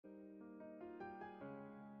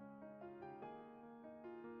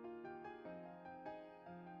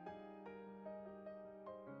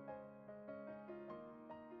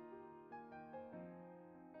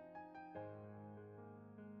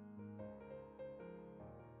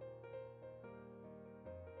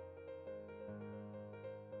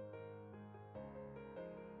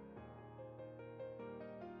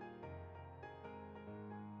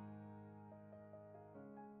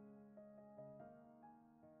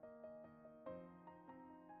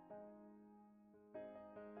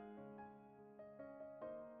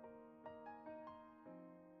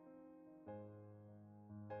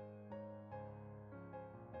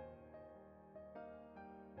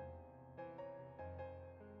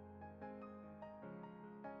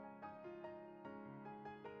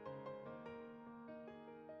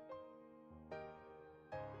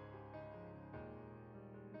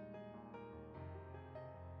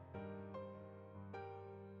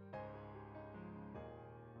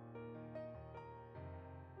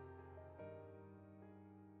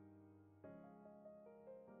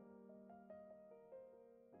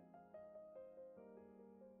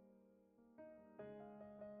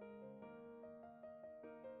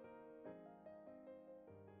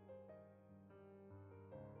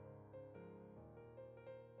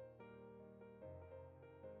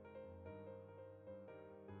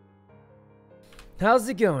How's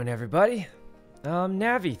it going, everybody?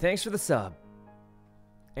 Navi, thanks for the sub.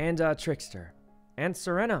 And, Trickster. And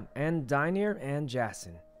Serena. And Dynir. And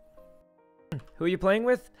Jason. Who are you playing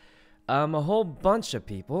with? A whole bunch of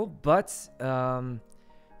people, but,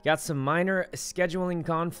 got some minor scheduling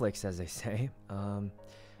conflicts, as they say.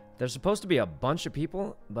 There's supposed to be a bunch of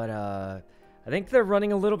people, but, I think they're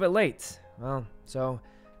running a little bit late. Well, so,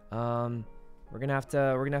 we're gonna have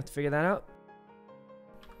to figure that out.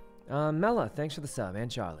 Mela, thanks for the sub, and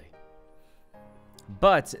Charlie.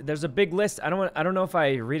 But there's a big list. I don't know if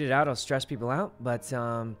I read it out, I'll stress people out, but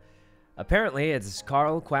apparently it's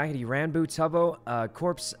Carl, Quackity, Ranboo, Tubbo,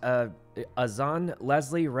 Corpse, Azan,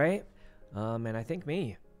 Leslie, Ray, and I think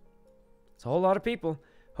me. It's a whole lot of people.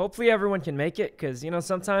 Hopefully everyone can make it, because, you know,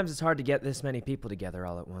 sometimes it's hard to get this many people together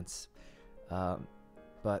all at once.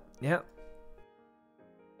 But, yeah.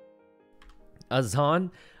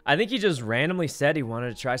 Azan, I think he just randomly said he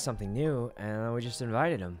wanted to try something new, and we just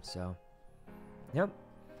invited him, so. Yep.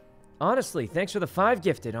 Honestly, thanks for the 5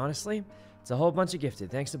 gifted, honestly. It's a whole bunch of gifted.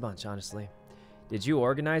 Thanks a bunch, honestly. Did you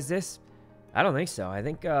organize this? I don't think so. I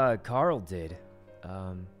think, Carl did.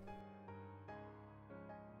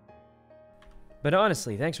 But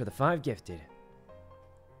honestly, thanks for the 5 gifted.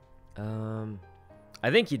 I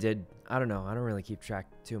think he did. I don't know. I don't really keep track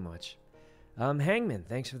too much. Hangman,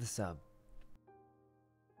 thanks for the sub.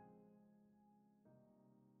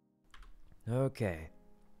 Okay.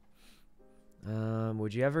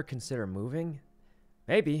 Would you ever consider moving?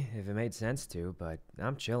 Maybe, if it made sense to, but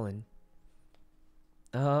I'm chilling.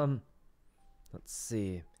 Let's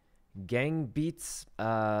see. Gang Beats.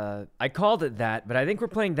 I called it that, but I think we're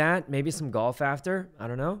playing that. Maybe some golf after. I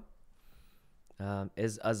don't know.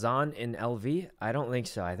 Is Azan in LV? I don't think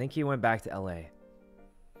so. I think he went back to LA.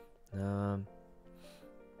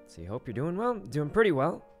 Let's see. Hope you're doing well. Doing pretty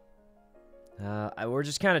well. We're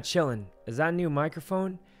just kind of chilling. Is that a new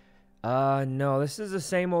microphone? No, this is the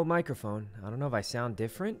same old microphone. I don't know if I sound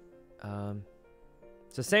different.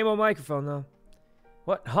 It's the same old microphone, though.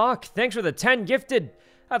 What? Hawk, thanks for the 10 gifted.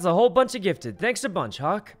 That's a whole bunch of gifted. Thanks a bunch,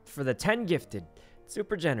 Hawk, for the 10 gifted.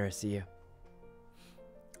 Super generous of you.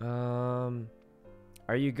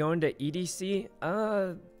 Are you going to EDC?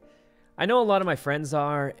 I know a lot of my friends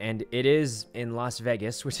are, and it is in Las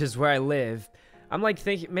Vegas, which is where I live. I'm like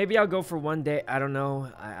thinking, maybe I'll go for one day. I don't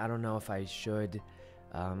know. I don't know if I should.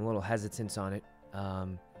 I'm a little hesitant on it.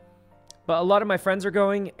 But a lot of my friends are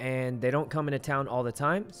going, and they don't come into town all the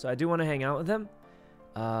time, so I do want to hang out with them.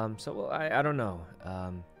 So well, I don't know.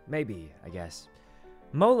 Maybe, I guess.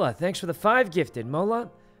 Mola, thanks for the 5 gifted.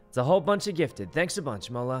 Mola, it's a whole bunch of gifted. Thanks a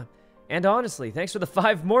bunch, Mola. And honestly, thanks for the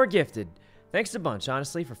 5 more gifted. Thanks a bunch,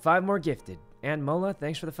 honestly, for 5 more gifted. And Mola,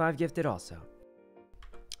 thanks for the 5 gifted also.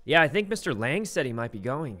 Yeah, I think Mr. Lang said he might be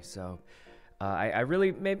going, so I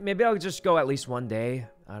really maybe I'll just go at least one day.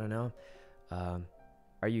 I don't know.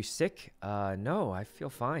 Are you sick? No, I feel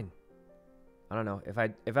fine. I don't know.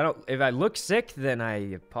 If I look sick, then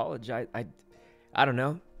I apologize. I don't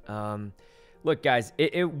know. Look, guys,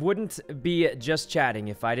 it wouldn't be just chatting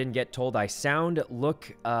if I didn't get told I sound,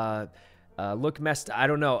 look messed. I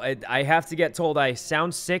don't know. I have to get told I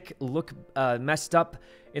sound sick, look messed up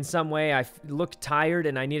in some way. I look tired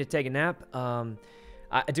and I need to take a nap.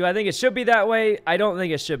 Do I think it should be that way? I don't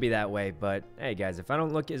think it should be that way. But hey, guys, if I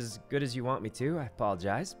don't look as good as you want me to, I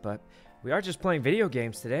apologize. But we are just playing video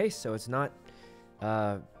games today, so it's not.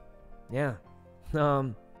 Yeah.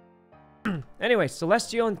 Anyway,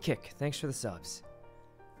 Celestial and Kick, thanks for the subs.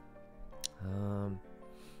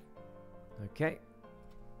 Okay.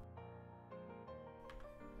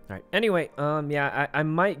 Alright, anyway, yeah, I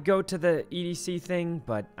might go to the EDC thing,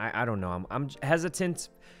 but I don't know. I'm hesitant,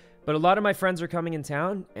 but a lot of my friends are coming in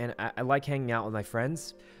town, and I like hanging out with my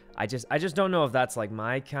friends. I just don't know if that's, like,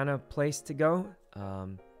 my kind of place to go.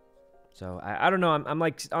 So, I don't know. I'm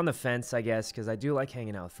like, on the fence, I guess, because I do like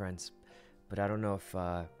hanging out with friends. But I don't know if,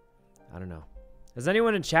 I don't know. Has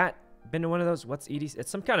anyone in chat been to one of those? What's EDC?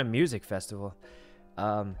 It's some kind of music festival.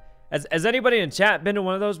 Has anybody in chat been to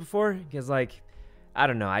one of those before? Because, like, I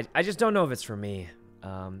don't know. I just don't know if it's for me.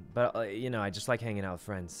 But, you know, I just like hanging out with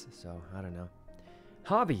friends. So, I don't know.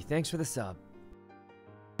 Hobby, thanks for the sub.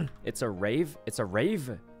 It's a rave? It's a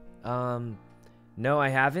rave? No, I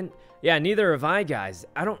haven't. Yeah, neither have I, guys.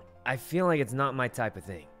 I feel like it's not my type of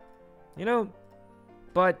thing. You know?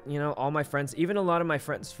 But, you know, all my friends, even a lot of my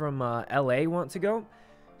friends from LA want to go.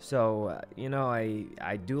 So, you know,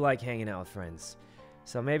 I do like hanging out with friends.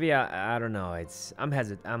 So maybe, I don't know. I'm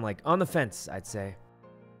hesitant. I'm like on the fence, I'd say.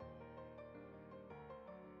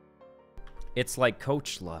 It's like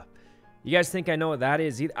Coachella. You guys think I know what that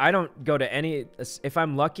is? I don't go to any. If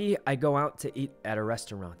I'm lucky, I go out to eat at a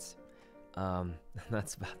restaurant.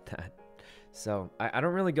 That's about that. So I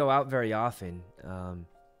don't really go out very often. I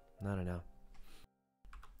don't know.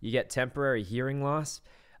 You get temporary hearing loss.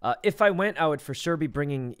 If I went, I would for sure be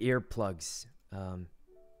bringing earplugs.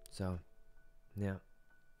 So, yeah.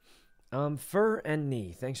 Fur and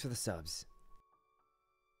Knee, thanks for the subs.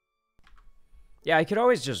 Yeah, I could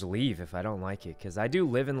always just leave if I don't like it, because I do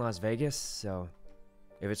live in Las Vegas, so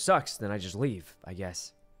if it sucks, then I just leave, I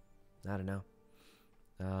guess. I don't know.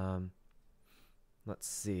 Let's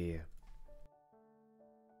see.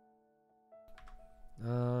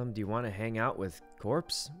 Do you want to hang out with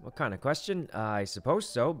Corpse? What kind of question? I suppose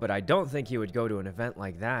so, but I don't think he would go to an event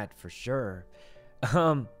like that, for sure.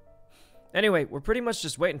 Anyway, we're pretty much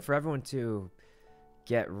just waiting for everyone to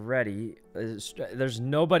get ready. There's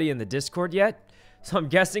nobody in the Discord yet, so I'm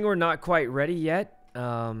guessing we're not quite ready yet.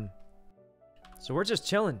 So we're just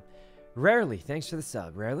chilling. Rarely, thanks for the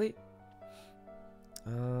sub. Rarely.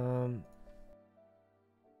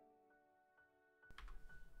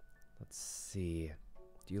 Let's see.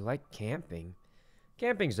 Do you like camping?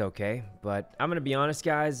 Camping's okay, but I'm gonna be honest,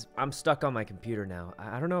 guys. I'm stuck on my computer now.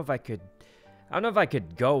 I don't know if I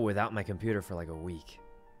could go without my computer for like a week.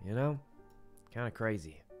 You know? Kind of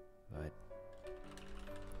crazy, but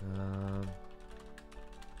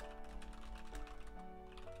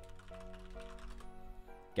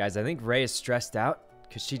guys, I think Ray is stressed out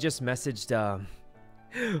because she just messaged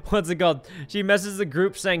what's it called? She messaged the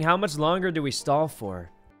group saying, how much longer do we stall for?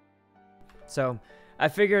 So I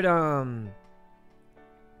figured yeah,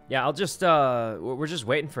 I'll just we're just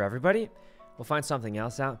waiting for everybody. We'll find something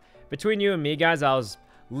else out. Between you and me, guys, I was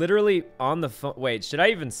literally on the phone. Wait, should I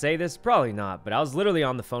even say this? Probably not, but I was literally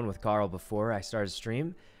on the phone with Carl before I started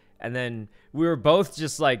stream. And then we were both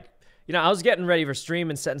just like, you know, I was getting ready for stream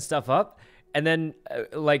and setting stuff up. And then,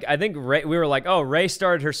 like, I think we were like, oh, Ray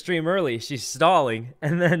started her stream early. She's stalling.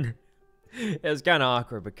 And then it was kind of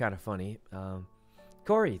awkward, but kind of funny.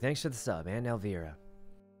 Corey, thanks for the sub. And Elvira.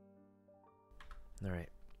 All right.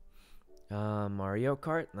 Mario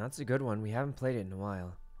Kart. That's a good one. We haven't played it in a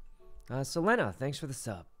while. Selena, thanks for the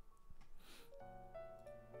sub.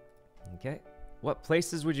 Okay. What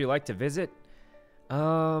places would you like to visit? I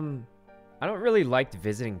don't really like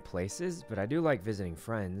visiting places, but I do like visiting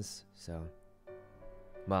friends, so.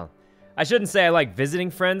 Well, I shouldn't say I like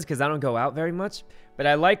visiting friends because I don't go out very much, but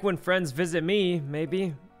I like when friends visit me,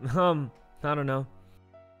 maybe. I don't know.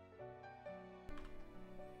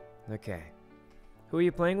 Okay. Who are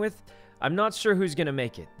you playing with? I'm not sure who's gonna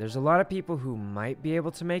make it. There's a lot of people who might be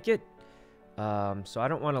able to make it. So I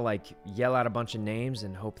don't want to like yell out a bunch of names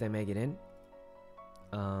and hope they make it in.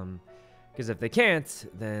 Because if they can't,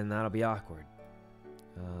 then that'll be awkward.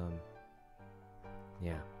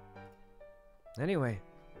 Yeah. Anyway.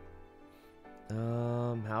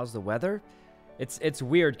 How's the weather? It's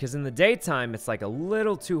weird because in the daytime it's like a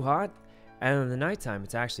little too hot, and in the nighttime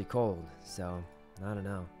it's actually cold. So I don't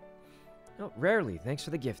know. Oh, rarely. Thanks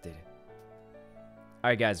for the gifted.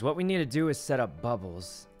 All right, guys. What we need to do is set up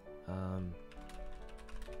bubbles.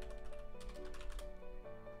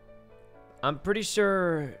 I'm pretty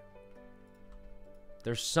sure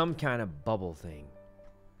there's some kind of bubble thing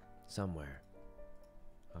somewhere.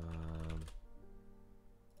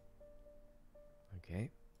 Okay.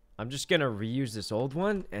 I'm just going to reuse this old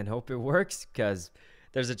one and hope it works because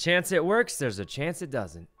there's a chance it works. There's a chance it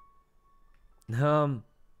doesn't.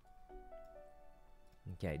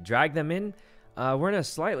 Okay. Drag them in. We're in a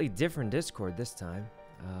slightly different Discord this time.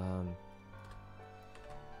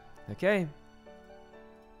 Okay.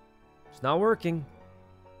 It's not working.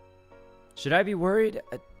 Should I be worried?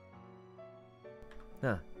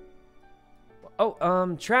 Huh.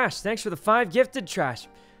 Oh, Trash. Thanks for the 5 gifted, Trash.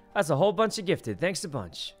 That's a whole bunch of gifted. Thanks a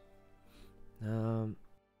bunch.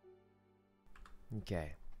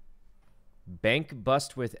 Okay. Bank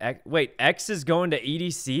bust with X. Wait, X is going to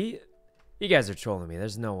EDC? You guys are trolling me.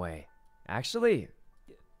 There's no way. Actually,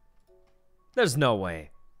 there's no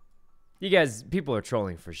way. You guys, people are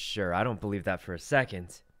trolling for sure. I don't believe that for a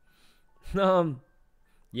second.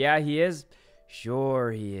 Yeah, he is.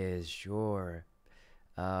 Sure, he is. Sure.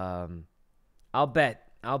 I'll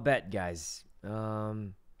bet, guys.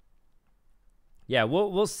 Yeah,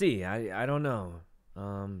 we'll see. I don't know.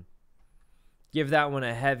 Give that one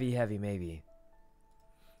a heavy maybe.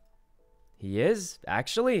 He is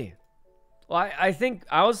actually. Well, I think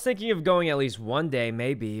I was thinking of going at least one day,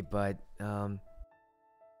 maybe, but I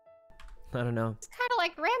don't know. It's kind of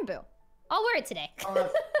like Rambo. I'll wear it today. Oh,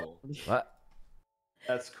 that's cool. What?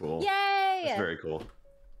 That's cool. Yay! That's very cool.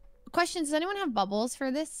 Question: does anyone have bubbles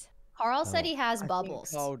for this? Carl said he has I bubbles.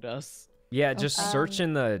 think Carl does. Yeah, just search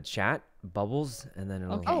in the chat bubbles, and then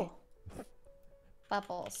it'll. Okay. Oh.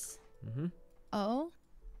 Bubbles. Mm-hmm. Oh?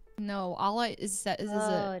 No, all it is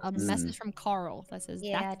a message from Carl that says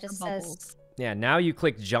Yeah, that's it just for bubbles. says. Yeah, now you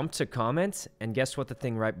click jump to comment, and guess what the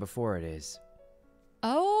thing right before it is?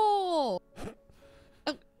 Oh!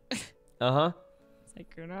 Uh-huh.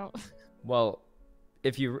 Sykkuno. Well,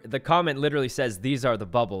 if you... The comment literally says, these are the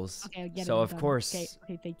bubbles. Okay, I get it. So, I of got it. course...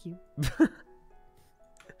 Okay, thank you.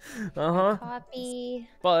 Uh-huh. Copy.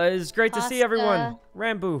 Well, it's great to see everyone. Pasta.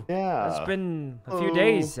 Rambo. Yeah. It's been a few Oh.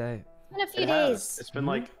 days. In a few It has. days. It's been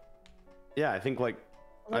like, yeah, I think like,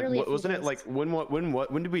 Literally a few wasn't it days. like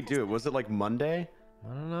when did we do it? Was it like Monday? I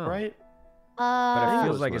don't know. Right? But it it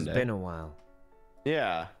feels was like it's Monday. been a while.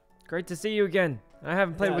 Yeah. Great to see you again. I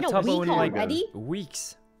haven't played Yeah. with In a Tubbo week in like already?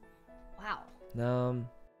 weeks. Wow.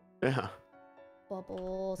 Yeah.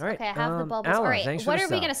 Bubbles. All right, Okay, I have the bubbles. Alla, All right, thanks for what the are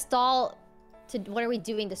we sub. gonna stall? What are we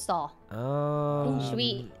doing to stall?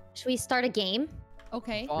 Should we start a game?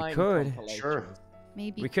 Okay, We could. Sure.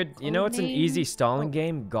 maybe. We could. You know, it's an easy Codename? stalling Oh,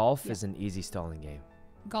 game. Golf yeah. is an easy stalling game.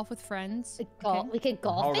 Golf with friends. Golf. We could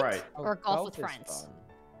golf All it right. or golf with friends.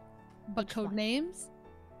 But code names?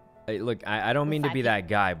 Hey, look, I don't mean to be Exactly. that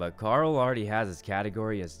guy, but Carl already has his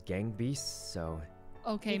category as gang beasts, so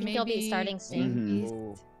Okay, You think maybe. he'll be starting soon? Gang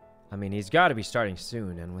Mhm. beast. I mean he's got to be starting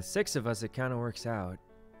soon, and with 6 of us, it kind of works out.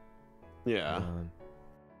 Yeah.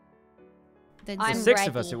 Then I'm With some- 6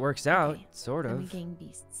 of us, ready. it works out, Okay, sort then we of. gang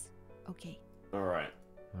beasts. Okay. All right.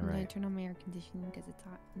 All I'm gonna right. turn on my air conditioning because it's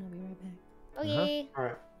hot, and I'll be right back. Okay. All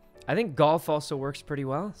right. I think golf also works pretty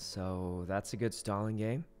well, so that's a good stalling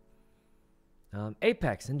game.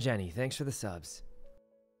 Apex and Jenny, thanks for the subs.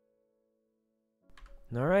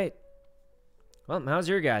 All right. Well, how's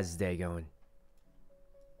your guys' day going?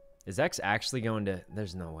 Is X actually going to...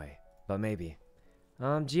 There's no way, but maybe.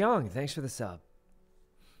 Jiong, thanks for the sub.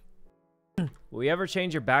 Will you ever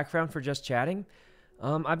change your background for just chatting?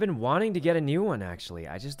 I've been wanting to get a new one, actually.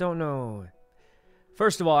 I just don't know...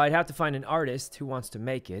 First of all, I'd have to find an artist who wants to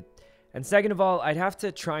make it. And second of all, I'd have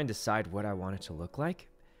to try and decide what I want it to look like.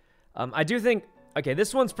 I do think... Okay,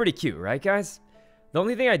 this one's pretty cute, right, guys? The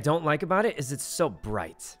only thing I don't like about it is it's so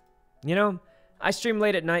bright. You know, I stream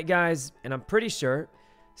late at night, guys, and I'm pretty sure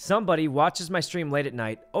somebody watches my stream late at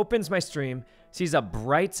night, opens my stream, sees a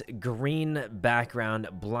bright green background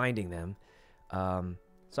blinding them.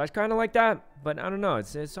 So I kind of like that, but I don't know.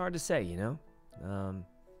 It's hard to say, you know?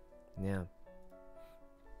 Yeah.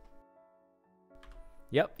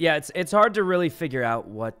 Yep. Yeah, it's hard to really figure out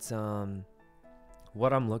what I'm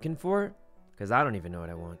looking for, because I don't even know what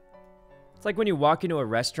I want. It's like when you walk into a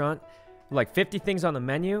restaurant, like 50 things on the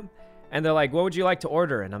menu, and they're like, "What would you like to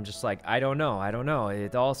order?" And I'm just like, "I don't know.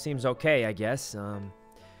 It all seems okay, I guess." So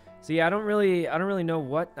yeah, I don't really know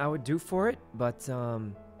what I would do for it, but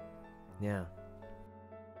yeah.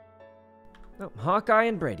 Oh, Hawkeye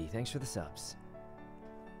and Brady, thanks for the subs.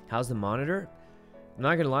 How's the monitor? I'm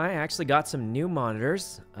not gonna lie, I actually got some new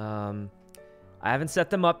monitors. I haven't set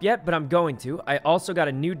them up yet, but I'm going to. I also got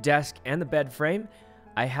a new desk and the bed frame.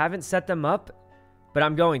 I haven't set them up, but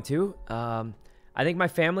I'm going to. I think my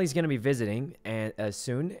family's gonna be visiting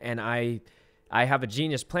soon, and I have a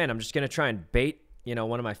genius plan. I'm just gonna try and bait, you know,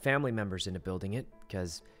 one of my family members into building it,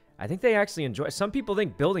 because I think they actually enjoy. Some people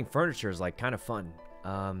think building furniture is like kind of fun.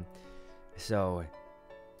 So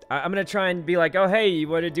I'm gonna try and be like, "Oh, hey, you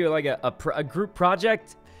want to do like a group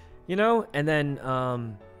project, you know?" And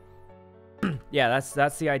then yeah,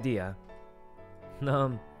 that's the idea.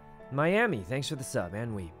 Miami, thanks for the sub,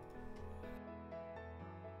 and we.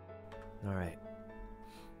 All right.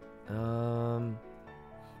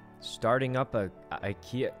 Starting up a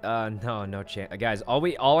IKEA. No chance, guys.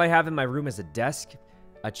 All I have in my room is a desk,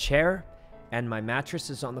 a chair, and my mattress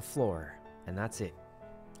is on the floor, and that's it.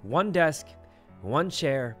 One desk, one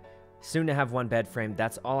chair, soon to have one bed frame.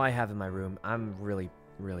 That's all I have in my room. I'm really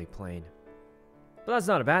plain, but that's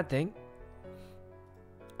not a bad thing.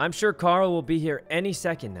 I'm sure Carl will be here any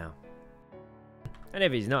second now. And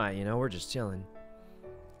if he's not, you know, we're just chilling.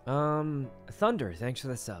 Thunder, thanks for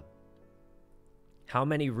the sub. How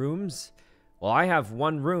many rooms? Well, I have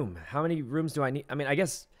one room. How many rooms do I need? I mean, I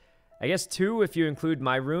guess 2 if you include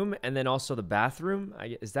my room and then also the bathroom.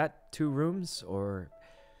 Is that 2 rooms, or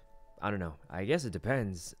I don't know. I guess it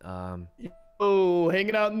depends. Oh,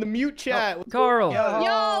 hanging out in the mute chat. Oh, Carl.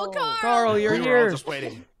 Yo, Carl! Carl, you're We were here. all just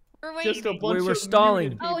waiting. We're waiting. Just a bunch We were of stalling.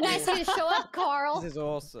 muted Oh, people. nice of you to show up, Carl. This is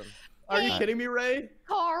awesome. Are you kidding me, Ray?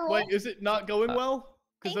 Carl. Wait, is it not going well?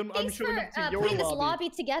 Because I'm Thanks showing for up to your putting this lobby. lobby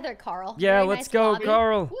together, Carl. Yeah, Very let's nice go, lobby.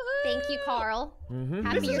 Carl. Thank you, Carl. Mm-hmm.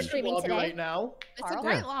 Happy This you're is a good streaming lobby today. right now. It's Carl? a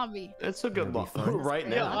great lobby. It's a good That'd be lobby. fun. Right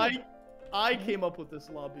Yeah, now. I came up with this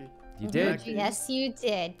lobby. You Mhm. did, Actually, Yes, you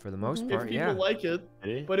did. for the most Mhm. If part, people yeah. like it,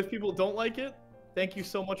 Ready? but if people don't like it, Thank you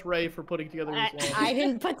so much, Ray, for putting together this lobby. I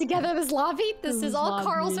didn't put together this lobby. This is all lobby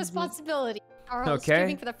Carl's is- responsibility. Carl is Okay.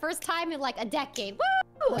 streaming for the first time in like a decade.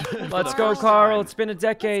 Woo! Let's go, Carl. It's been a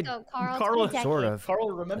decade. Let's go, Carl. Carl, It's been a Sort decade. of.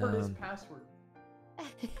 Carl remembered his password.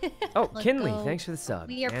 Oh, Let's Kinley, go. thanks for the sub.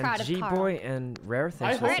 We are and proud of Carl. G-Boy and Rare,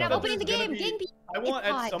 thanks for the hope Alright, sub. I'm that opening the there's game. gonna be- Game I want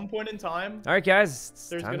at pod. some point in time, All right, guys, it's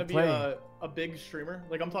there's time gonna to be play. a big streamer.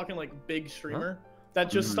 Like I'm talking like big streamer that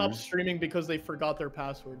just stopped streaming because they forgot their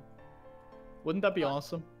password. Wouldn't that be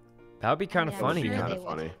awesome? That would be kind of Yeah, funny. sure yeah. they Kind of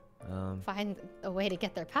funny. Find a way to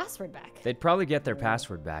get their password back. They'd probably get their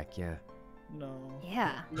password back, yeah. No.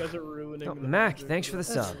 Yeah. You guys are ruining. Oh, the Mac, magic thanks for the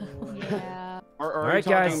sub. Yeah. Are Alright,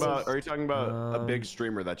 you talking guys. about? Are you talking about a Um, big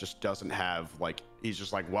streamer that just doesn't have like? He's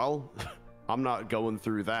just like, well, I'm not going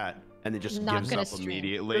through that, and he just Not gives gonna up stream.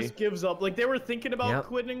 immediately. Just gives up. Like they were thinking about Yep.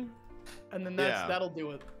 quitting, and then Yeah. that'll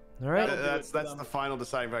do it. All right. That'll do That's it for them. the final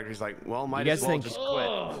deciding factor. He's like, well, might guys as well think- just quit.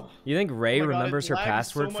 Ugh. You think Ray Oh my God, remembers it her lags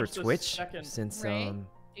password so for much this Twitch? second. Since Ray?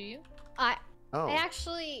 Do you? I Oh,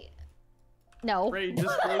 actually no. Ray,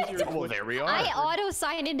 disclose your well, Twitch. there we are. I auto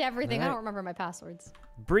sign into everything. I Alright. don't remember my passwords.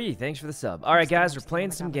 Bree, thanks for the sub. All right, guys, we're still playing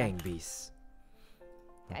on some my Gang tab. Beasts.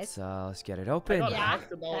 Guys. Let's get it I open. got Yeah.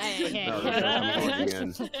 hacked about Okay. No, I'm logging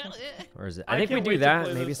in. Or is it? I I think we can't do wait to that.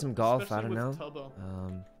 play Maybe this, some golf. I especially don't know. with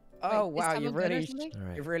Tubbo. Oh Wait, is wow, Tubbo you've good or really, something? All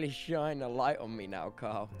right. you've really shined a light on me now,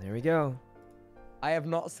 Carl. There we go. I have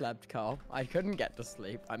not slept, Carl. I couldn't get to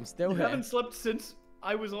sleep. I'm still You here. haven't slept since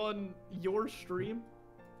I was on your stream.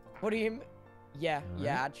 What do you? Yeah, Alright.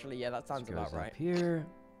 yeah. Actually, yeah, that This sounds goes about up right. here.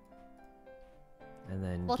 And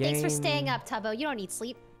then Well, game, thanks for staying up, Tubbo. You don't need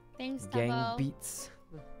sleep. Thanks, Gang Tubbo. Beats.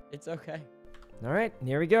 It's okay. All right,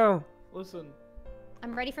 here we go. Listen,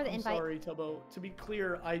 I'm ready for the I'm invite. sorry, Tubbo. To be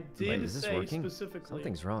clear, I Wait, did is this say working? specifically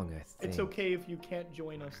Something's wrong, I think. it's okay if you can't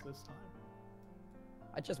join us this time.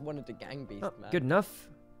 I just wanted to gang beast, Oh, man. good enough.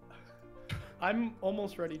 I'm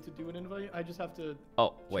almost ready to do an invite. I just have to.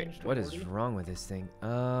 Oh, wait, Change to what is 40? wrong with this thing? All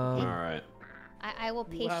right. I will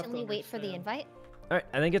You have to patiently wait for the understand. invite. All right,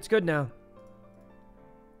 I think it's good now.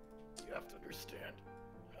 You have to understand.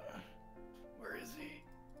 Where is he?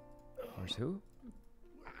 Where's who?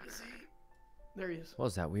 Where is he? There he is. What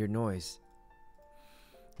was that weird noise?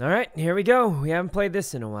 All right, here we go. We haven't played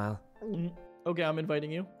this in a while. Okay, I'm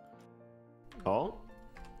inviting you. Oh,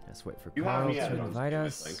 Let's wait for You Carl haven't to yet, invite I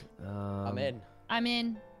us. think. I'm in. I'm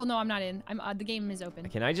in. Well, no, I'm not in. I'm. The game is open.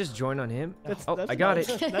 Can I just join on him? That's, Oh, that's I got not,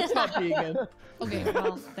 it. That's not being in. Okay,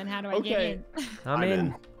 well, then how do I get Okay. in? I'm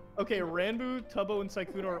in. Okay, Ranbu, Tubbo, and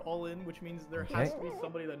Sykkuno are all in, which means there has Okay. to be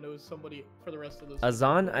somebody that knows somebody for the rest of those.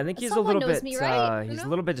 Azan, I think he's a Someone little knows bit. me, right? He's a Sykkuno?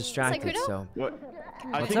 little bit distracted. Sykkuno? So. what?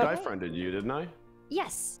 I What's think up? I friended you, didn't I?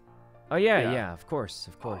 Yes. Oh yeah, Yeah. yeah. Of course,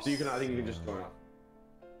 of course. So you can. I think you can just join.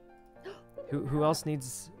 Who else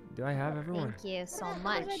needs? Do I have everyone? Thank you so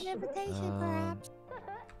much.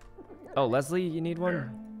 Oh, Leslie, you need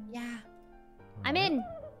one? Yeah. I'm in.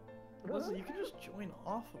 Listen, you can just join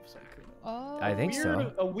off of Sykkuno. Oh. I think weird,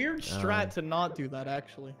 so. A weird strat Um, to not do that,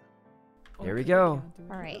 actually. Here we go.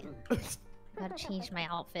 All right. Gotta change my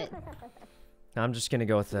outfit. I'm just gonna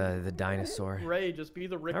go with the dinosaur. Ray, just be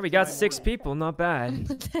the All rich. right, we got guy 6 more. people. Not bad.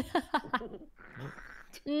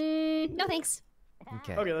 No thanks.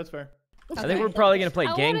 Okay. Okay, that's fair. I think we're probably gonna play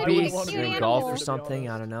I Gang wanna be Beasts, a or cute golf animal, or to be something.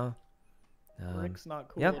 I honest. don't know. Rick's not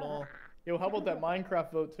cool yep. at all. Yo, how about that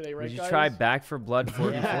Minecraft vote today, right, Would you guys? try Back for Blood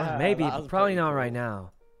 44? Yeah, Maybe, that but was probably pretty not cool. right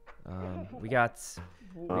now. We got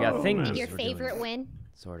Oh, things. man. Your we're doing, favorite win?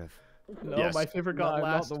 Sort of. No, Yes. my favorite No, got I'm not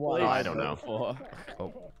last the one. place. I don't know. For.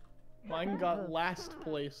 Oh, Mine got last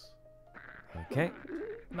place. okay.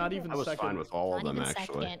 Not even I was second. fine with all of Not them even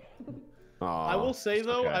actually. second. I will say it's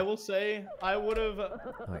though, okay. I will say I would have.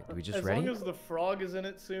 Alright, do we just As ready? long as the frog is in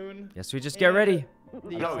it soon. Yes, we just get and ready.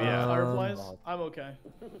 The Oh, yeah. fireflies, I'm okay.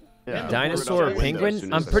 Yeah, Dinosaur or we're gonna win penguin? as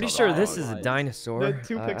soon I'm as I pretty saw sure that. this is a Nice. dinosaur. The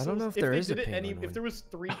 2 pixels. I don't know if they there is a did it penguin if there one. was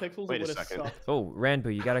 3 pixels, Wait it a would have second. sucked. Oh,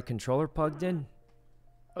 Ranbu, you got a controller plugged in?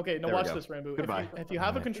 Okay, now There we watch go. this, Rambo. Goodbye. If you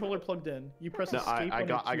have a controller plugged in, you press No, escape. I on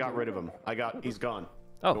got your rid keyboard. of him. He's gone.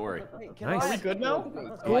 Oh, Don't worry. nice. Are we good now?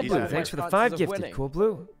 Cool he's Blue, at thanks for the chances 5 of gifted. winning. Cool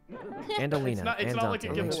Blue. And Alina. not- it's and not like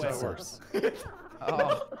a Dante. Thanks for the giveaway. subs.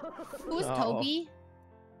 Oh, Who's Oh. Toby?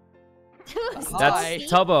 That's Hi.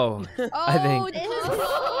 Tubbo. Oh, I think.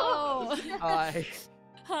 Oh. hi.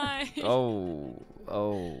 Hi. Oh.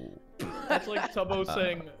 That's like Tubbo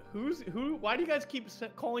saying, "Who? Why do you guys keep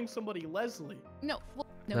calling somebody Leslie?" No. Well,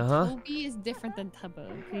 No, Uh-huh. Toby is different than Tubbo.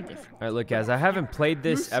 Pretty different. All right, look, guys, I haven't played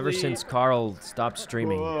this ever Fuslie. since Carl stopped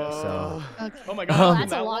streaming, so Okay. Oh my Oh. god.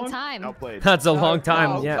 That's a that long long? time. Outplayed. that's a long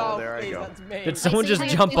time. Oh, Yeah. oh, there I please, go. that's me. Did someone just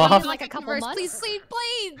Please, jump please, off? like a couple Please, months.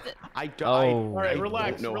 please. I don't. Oh. All right, I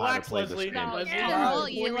relax, don't know relax, how to play Leslie. this game. Leslie, Yeah,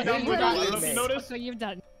 pulling you me down you for done. that. Have you noticed? That's what you've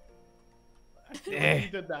done. I feel like you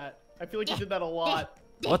did that. I feel like you did that a lot.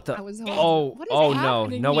 What the? I was hoping- Oh, what is oh no,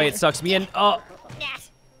 happening no way, here? it sucks me in. Oh,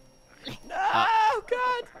 Oh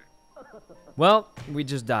God! well, we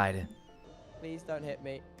just died. Please don't hit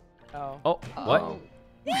me. Oh. Oh, what? Wow,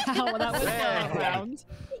 that was Hey. a round.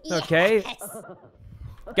 Okay. Yes.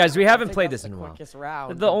 Guys, we I haven't think played that's this in the a while. quickest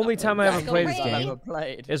round The only time I ever Let's go played this raid. I've game ever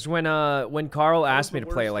played. is when Carl asked me the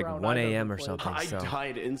to play at worst like round 1 I've ever a.m. or played. something. I So,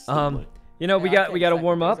 died instantly. you know, we Yeah, got to 10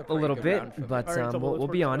 warm seconds is up a a little pretty good bit, round for me. but All right, Tubbo, we'll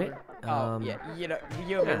let's be work on it. together. Yeah, you know,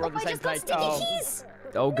 you and me were on the I same just got page. sticky Oh, keys.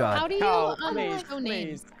 Oh How God. do you Carl, unlock please, your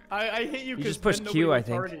names? please. I hit you You because just push Q, I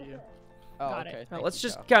think. You. Oh, Got it. okay. Now, thank let's you,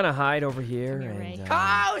 just Carl. kind of hide over here Come here, Ray. and.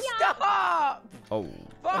 Carl, stop! Oh,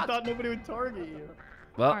 I Fuck! thought nobody would target you.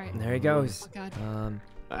 well, Alright. there he goes. Oh God.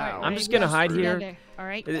 Ow. I'm just gonna hide here. Together. All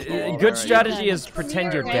right. Oh, Good there strategy you is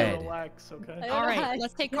pretend you're Clear. dead. Relax, okay? All right.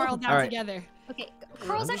 Let's take Carl down Alright. together. Okay,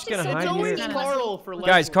 Carl's I'm just actually gonna so hide It's here. always good. Carl for Guys,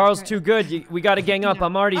 Leslie. Carl's too good. We gotta gang up.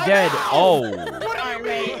 I'm already dead. Oh. All right,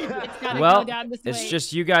 Ray. It's gotta Well, go down this it's way.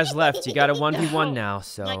 just you guys left. You got a 1v1 now,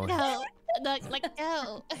 so. Let go. Let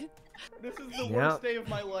go. This is the Yeah. worst day of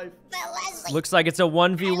my life. Looks like it's a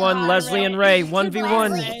 1v1 Leslie and Ray.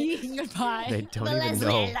 1v1. Goodbye. They don't even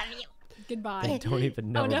know. Goodbye. They don't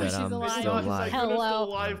even know Oh, no, that she's I'm alive. still It's alive. like, Sykkuno's Hello. still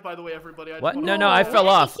alive, by the way, everybody. I just What? wanna- No, I fell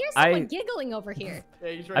off. I hear someone I giggling over here. Yeah,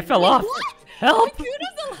 he's right I here. fell off. Help! Kudos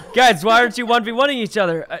alive. Guys, why aren't you 1v1ing each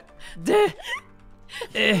other?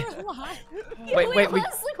 Eh. Wait, Leslie, we.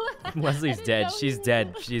 what? Leslie's I didn't dead. know She's you-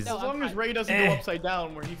 dead. She's. As long as Ray doesn't go upside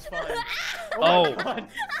down, where he's fine. Oh. my God.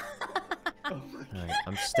 Alright,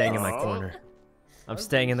 I'm staying in my corner. I'm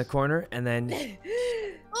staying in the corner, and then.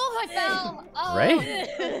 Oh, I fell. Oh.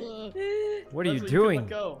 Ray? What are you Leslie, doing? can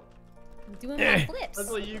let go. I'm doing my flips.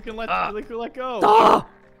 Leslie, you can let go. Ah!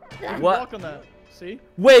 You can What? walk on that. See?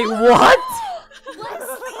 Wait, what?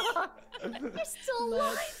 Leslie, you're still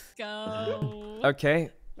alive. Let's go. Okay,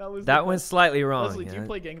 was that the went best. slightly wrong. Leslie, do you yeah.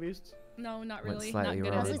 play Gang Beasts? No, not Went really. slightly Not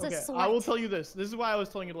good wrong. at it. Leslie's a Okay, I will slut. tell you this. This is why I was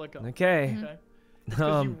telling you to let go. Okay. Okay?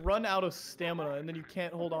 Because you Um. run out of stamina and then you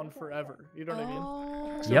can't hold on forever. You know what I mean?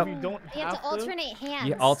 Oh. So Yep. if you don't You have to alternate hands.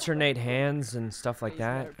 You alternate hands and stuff like Please,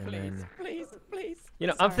 that, no, and please, then. please, please. You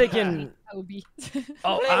know, I'm Sorry. thinking. Toby.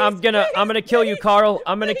 Oh, I'm gonna kill you, Carl.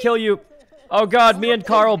 I'm gonna kill you. Oh God, me and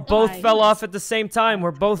Carl both fell off at the same time.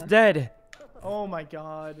 We're both dead. Oh my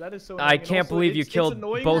God, that is so. I annoying. And can't also, believe you it's killed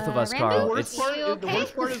annoying. both of us, Rambo? The Carl. worst, It's, part, You the okay?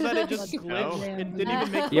 worst part is that it just glitched and didn't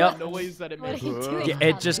even make Yep. the noise that it What made. are you doing?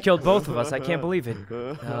 it just killed both of us. I can't believe it.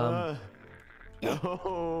 No,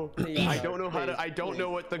 Please, I don't know how to. please, I don't know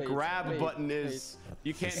what the please, grab please, button please. is.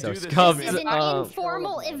 You can't So do this. scuffed. This is an Oh.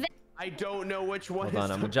 informal event. I don't know which one. Hold is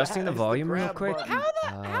on, I'm the adjusting the is volume real grab quick. button.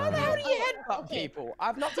 How the hell do you headbutt Okay. people?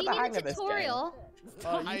 I've not Do got you the need hang a of this game. tutorial?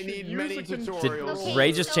 I You need should many use a tutorials. Did Okay,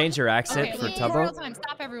 Ray just so- change your accent okay, for yeah. Tutorial Tubbo? time.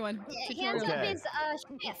 Stop, everyone. Hands Tutorial. up Okay. is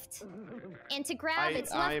shift. And to grab,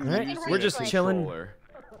 it's left I'm click and using right We're just click. chilling. controller.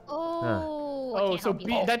 Oh, I Oh, can't so help you.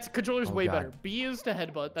 B, that's controller's Oh, way God. better. B is to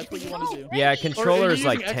headbutt. That's what you want to do. Yeah, Or are controller you is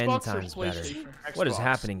like using 10 Xbox or times better. PlayStation? What is Xbox.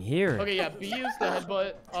 happening here? Okay, yeah, B is the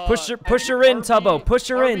headbutt. Push her in, Tubbo. Push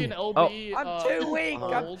her RB in. and Oh. LB, I'm too weak.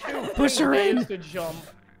 I'm hold. too Push her A in. is to jump.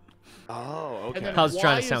 Oh, And okay. then I was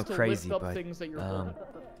trying to Y is sound lift crazy, up but, things that you're holding.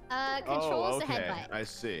 Controls Oh, the okay. headbutt. I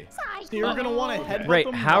see. So you're gonna want to headbutt Ray,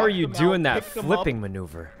 them, how are knock you them doing out, that pick them flipping up,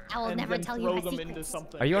 maneuver? I will and never then tell you throw my them into secrets.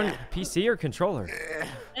 something. Are you on PC or controller?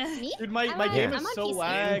 Me? Dude, my I'm game on- is I'm so on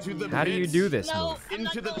PC. laggy. How do you do this No. move?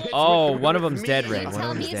 Into the pits Oh, with one of them's me. dead, Ray. Can you One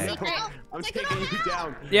tell of me them's a dead. secret? I'm taking you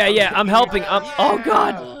down. Yeah, yeah, I'm helping. Oh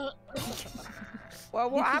God. Well,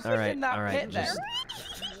 what happens Alright, in that alright, pit then? just-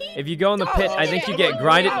 If you go in the pit, I think you get Oh,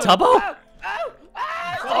 grinded. oh, Tubbo? oh, oh,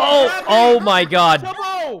 Oh, oh my God.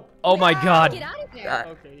 Tubbo! Oh my God. Get out of there.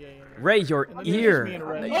 Okay, yeah. Ray, your And then there's me ear. and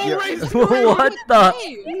Ray. Your- Oh, Ray's What the?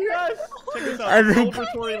 Yes! Check this out. I think-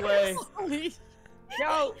 Celebratory lay.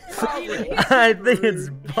 Yo, Charlie, I think it's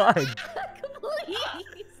bugged. Please.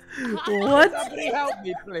 What? somebody help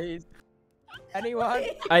me, please. Anyone?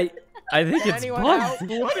 I think Can it's anyone bugged.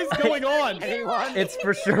 help? What is going on? Anyone? It's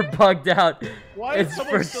for sure bugged out. Why is It's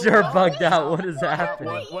someone for still sure alive? bugged out. What is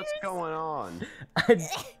happening? What's going on?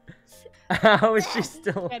 How is she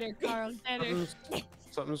still? Better, Carl. Better.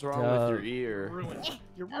 Something's wrong with your ear. Ruined.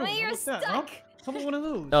 You're My ruined. ear's What's that, huh? stuck. How about one of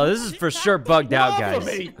those? No, this is for sure bugged out, Get off of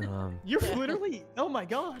guys. me. You're literally. Oh my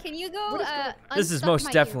god. Can you go? This is unstuck most my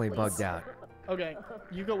ear, definitely please? bugged out. Okay,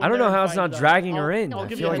 you go. I don't know how it's not find dragging her in. I'll I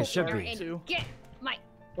give feel you like a it should card, be. too. Get my.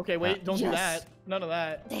 Okay, wait, don't do Yes. that. None of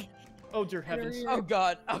that. Oh dear heavens. Oh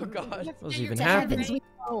god. Oh god. What was even To happening? heavens we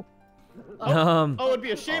go. Oh, it'd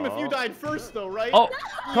be a shame if you died first, though, right? Oh,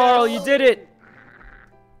 Carl, you did it.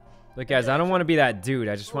 Look, guys, I don't want to be that dude.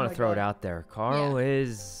 I just Oh want my to throw it God. out there. Carl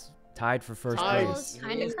is tied for first Tied. place.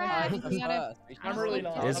 Kind of crap. I'm really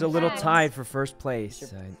not. Is I'm a little surprised. tied for first We place.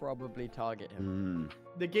 should probably target him.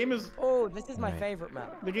 The game is. Oh, this is my Right. favorite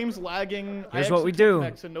map. The game's lagging. Here's I what we actually do. took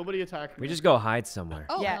Next, and nobody attacked me. We just go hide somewhere.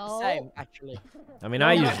 Oh, Yeah, no. same actually. I mean,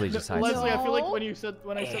 I No, usually just hide Leslie, somewhere. I feel like No.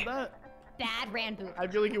 when I said that, Bad Ranboo. I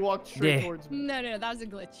feel like you walked straight Yeah. towards me. no, that was a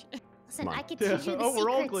glitch. Listen, Come on. I can teach you the Oh, we're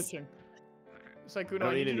all secrets. glitching. Sykkuno, I don't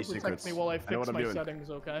I need need you any to protect secrets. me while I I know fix what I'm my doing. settings,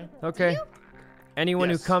 okay? Okay. Anyone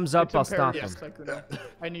Yes. who comes up, It's I'll stop imperative, them. Sykkuno.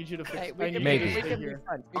 I need you to fix. Hey, I need Maybe. you we to can stay be here.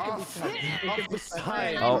 friends. We can be friends. Off the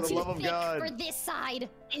side, Oh. for the love of Thick God. for this side.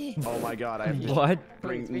 Oh my God, I have to What?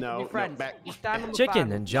 bring Please, we can no, be no friends. back. You stand on the Chicken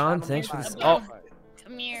fan, and you John, stand on thanks the for fan. this. Oh,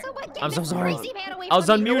 Come here. So what? Get I'm so this sorry. crazy man away I was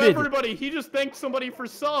from me. Yo, unmuted. everybody, he just thanked somebody for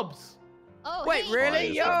subs. Oh, Wait, hey, really?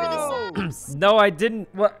 thank you for the Yo! subs. no, I didn't.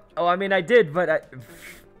 What? Oh, I mean, I did, but I.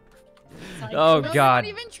 Like, Oh, No, God.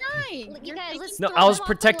 You're not even trying. You guys, let's No, throw I was him off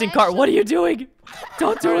the protecting ledge. Carl. What are you doing?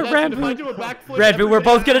 Don't do it, Alright, that's if I Ranboo. do a backflip Ranboo, every we're day,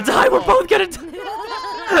 both gonna I'm die. We're off. both gonna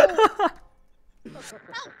die.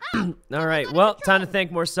 All right. Well, time to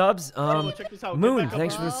thank more subs. Carlo, check this out. Get Moon, back up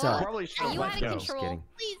thanks on for the the- sub. Probably should Are have you let out go. of Just control? kidding.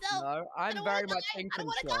 Please, help. No, I I'm don't very wanna much die. in I don't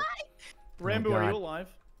wanna control. die. Ranboo, are God. you alive?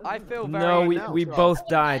 I feel very No, we now, so- both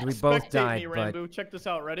died. We both Spectate died, me, but. Ranboo. Check this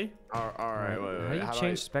out. Ready? All right, wait, How wait. do you How do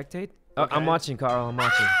change I- spectate? Oh, I'm Okay. watching, Carl. I'm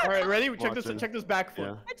watching. All right, ready? Check this. Watching. Check this backflip.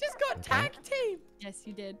 Yeah. I just got tag team. Yes,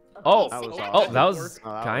 you did. Oh, That was sit oh, awesome. that was Oh,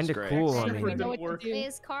 that was kind of great. cool. I Super mean, didn't know what to work. do.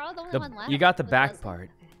 Is Carl the only the, one left? you got the Was back Leslie? part.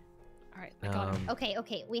 All right, I got him.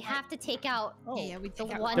 Okay. We have to take out Yeah, we the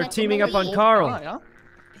take out one. They're that's in teaming the up on lead. Carl. Oh,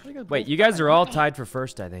 yeah? Wait, you guys are all tied for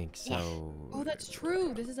first, I think. So. Oh, that's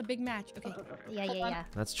true. This is a big match. Okay. Yeah.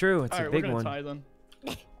 That's true. It's All a right, big we're gonna one. tie then.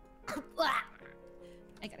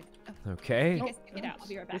 I gotta go. Okay. You guys can get out. I'll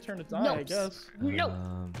be right Your back. turn to die, I Nope. guess. No.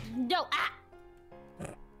 Um, No. Ah.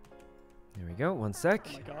 there we go. One sec.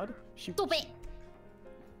 Oh my God. Shoot. Stupid.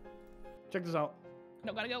 Check this out.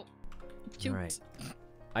 No, gotta go. All Shoot. right.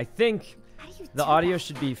 I think How do you the do audio that?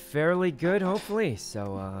 should be fairly good, hopefully.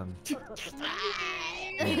 So,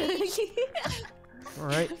 all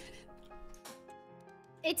right.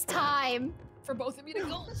 It's time. For both of you to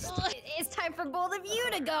go. It's time for both of you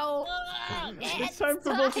to go. It's time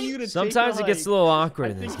for both of you to Sometimes take it gets a hike. little I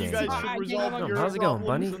awkward in think this you game. guys should resolve Oh, your how's it going, problems,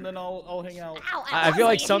 bunny? and then I'll hang out. Ow, I feel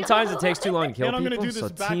like Leslie. sometimes it takes too long to kill And I'm gonna people, do so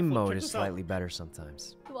this team backflip. mode Check is this out. slightly better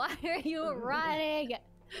sometimes. Why are you running?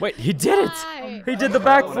 Wait, he did it! Why? He did the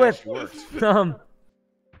That one actually backflip.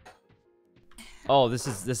 Oh, this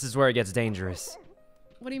is where it gets dangerous.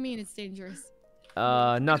 What do you mean it's dangerous?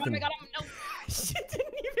 Nothing. I got him. No. She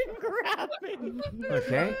didn't even grab me.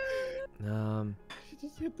 Okay. She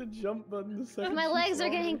just hit the jump button the second. My she legs saw are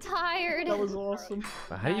me. getting tired. That was awesome.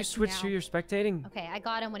 How do you Back switch now. to your spectating? Okay, I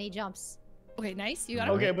got him when he jumps. Okay, nice. You got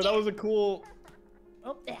him. Okay, but that was a cool.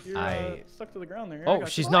 Oh, you're I- stuck to the ground there. I Oh, got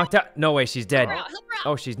she's you. knocked out. No way, she's dead. Help her out, help her out.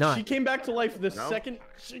 Oh, she's not. She came back to life the No. second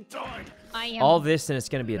she died. I am. All this and it's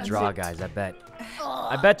gonna be a draw, guys. I bet.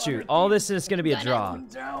 I bet you. All this and it's gonna be a draw.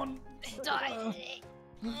 Down.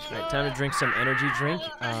 Alright, time to drink some energy drink.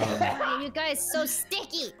 You guys so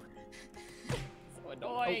sticky. So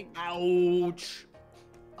annoying. Ouch.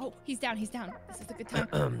 Oh, he's down. He's down. This is a good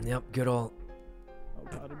time. Yep, good old. Oh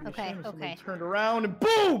god, it'd be Okay, a shame if somebody okay. turned around and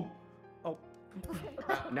boom. Oh.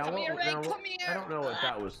 Now, Come here, Ray. now, Come here. I don't know if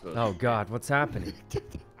that was the. Oh God, what's happening?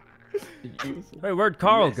 Wait, where'd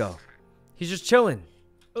Carl go? He's just chilling.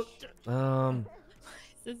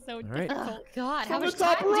 This is so right. difficult. Oh God, how From the much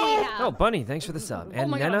top time do you row. have? Oh, Bunny, thanks for the sub.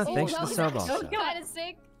 And my God. Nena, Oh, thanks that for the was sub nice. also. Kind of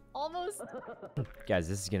sick. Almost. Guys,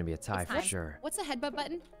 this is gonna be a tie for time. sure. What's the headbutt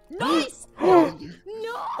button? Nice. No.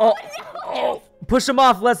 Oh, push him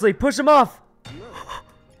off, Leslie. Push him off.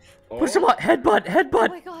 Push him off. Headbutt. Oh Headbutt.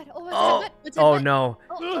 my God. Oh, what's Oh, that? What's oh that? no.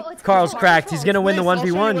 It's Carl's control, cracked. He's control. gonna win the I'll show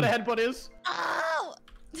you 1v1. what a headbutt is. Oh.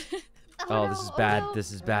 Oh, this is bad. no.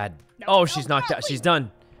 This is bad. No, Oh, no, she's knocked no, out. She's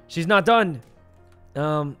done. She's not done.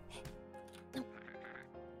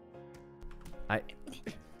 I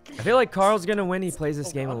feel like Carl's gonna win. He plays this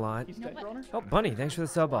Oh, game a God. lot. He's dead, Bronner? Oh, Bunny, thanks for the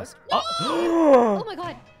sub boss. Oh my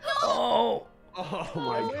God. Oh. Oh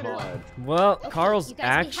my god. Well, Okay, Carl's you guys, we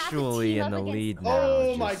have to actually team in the up against- lead now.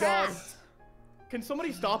 Oh my just- god. Can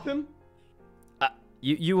somebody stop him?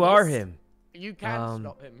 You are him. You can Um,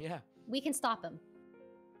 stop him, yeah. We can stop him.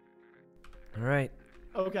 All right.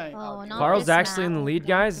 Okay. Oh, not Carl's this actually in the map. lead, Yeah,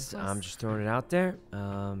 guys. this was- I'm just throwing it out there.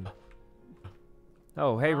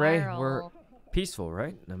 Oh, hey, Ray. Carl. We're peaceful,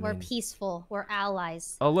 right? I We're mean- peaceful. We're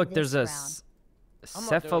allies. Oh, look, this there's a round.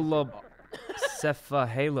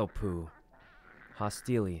 cephalopu.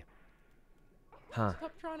 Hostile. Huh.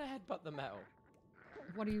 Stop trying to headbutt the metal.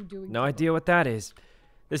 What are you doing? No idea what that is.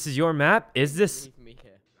 This is your map? Is this... Leave me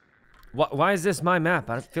here. Why is this my map?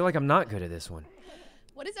 I feel like I'm not good at this one.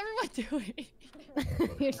 What is everyone doing?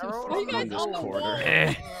 They're all Are you guys in this on the corner.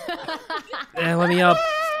 wall? Let me up.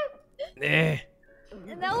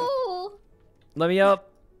 No. Let me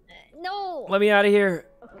up. No. Let me out of here.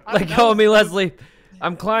 I- Let that go of was me, so Leslie.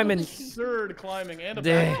 I'm climbing. Absurd climbing and a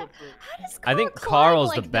Deh. backflip. How does I think Carl Carl's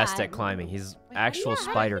climb the like best that? at climbing. He's Wait, actual yeah,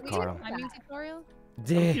 how spider did we do Carl. that? Climbing tutorial?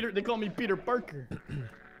 Deh. They call me Peter Parker.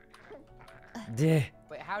 Deh.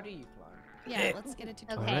 Wait, how do you climb? Yeah, let's get a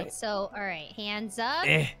tutorial. Okay, Alright. so all right, hands up.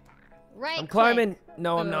 Eh. Right. I'm climbing.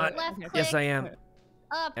 No, I'm not. Left Yes, click. I am.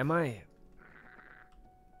 Up. Am I?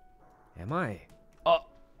 Am I? Oh.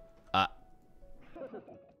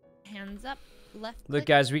 Hands up, left. Look, click.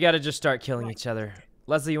 guys, we gotta just start killing each other.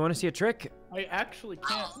 Leslie, you want to see a trick? I actually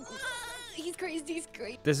can't. He's crazy. He's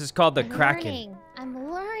great. This is called the I'm Kraken. learning.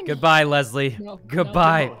 I'm learning. Goodbye, Leslie. No,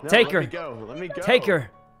 Goodbye. No, Take let her. me go. Let me go. Take her.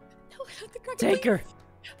 No, not the Kraken, Take please. her.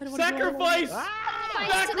 I don't wanna go. Sacrifice!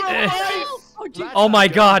 Sacrifice to the Sacrifice! Oh, jeez. Oh my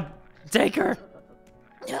God. Take her.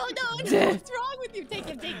 No, Dead. what's wrong with you? Take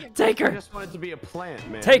him, take him. Take I her. just wanted to be a plant,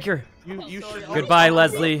 man. Take her. You should. Goodbye,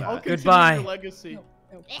 Leslie. I'll continue Goodbye. your legacy.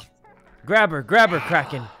 Grab her. Grab her,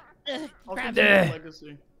 Kraken. I'll Grab continue him. your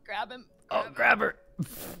legacy. Grab him. Oh, grab her.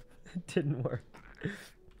 It didn't work.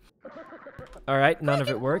 All right, none of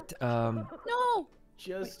it worked. No.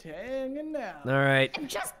 Just hanging out. All right. I'm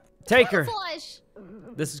just Take her. flush.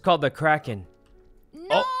 This is called the Kraken.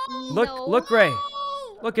 No. Look, No. look, Ray. No.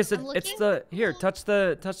 Look, it's I'm it's looking. the here. Touch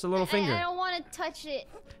the little I finger. don't want to touch it.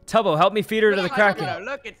 Tubbo, help me feed her to the Yeah, Kraken. Tubbo.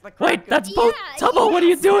 Look, it's the Kraken. Wait, that's both. Yeah, Tubbo, what are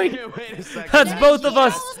you doing? Wait a second. That's That's both of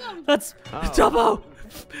us. awesome. That's Oh. Tubbo.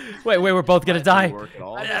 Wait, we're both gonna That die. didn't work at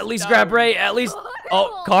all. At least grab Ray. At least.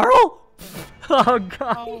 Oh, Carl. Oh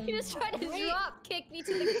God. You just tried to drop kick me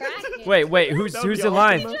to the Kraken. Wait. Who's That would be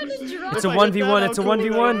alive? awesome. It's a If I get 1v1. that, It's a how cool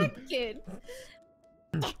would that 1v1. be?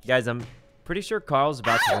 Kid. Guys, I'm pretty sure Carl's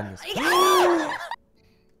about to win this.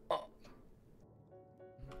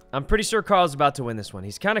 I'm pretty sure Carl's about to win this one.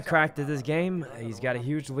 He's kind of cracked at this game. He's got a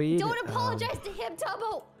huge lead. Don't apologize to him,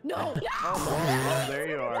 Tubbo. No. Oh, there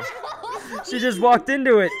you are. She just walked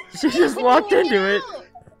into it. She just walked into it.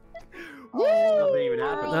 Nothing even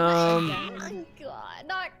happened. Oh God,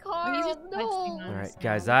 not Carl. He's just No. All right,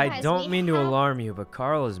 guys. I Guys, don't we mean to have alarm you, but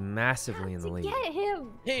Carl is massively in the lead. Get him.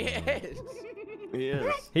 He is. He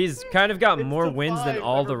is. He's kind of got It's more the wins than five,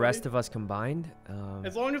 all the everybody. rest of us combined.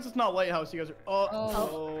 As long as it's not Lighthouse, you guys are.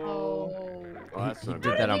 Oh. Oh, that's He no did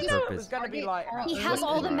good. that on There's purpose. gonna be like. He has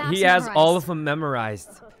all the He maps He has memorized. all of them memorized.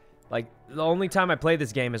 Like, the only time I play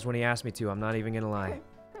this game is when he asked me to. I'm not even gonna lie.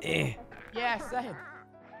 Eh. Yeah, same.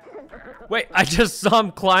 Wait, I just saw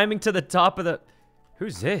him climbing to the top of the...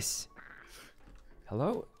 Who's this?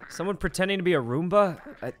 Hello? Someone pretending to be a Roomba?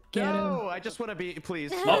 No, I just want to be,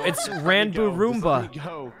 please. Oh, it's Just let me Ranbu go. Just Roomba. let me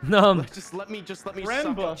go. Just Just let me suck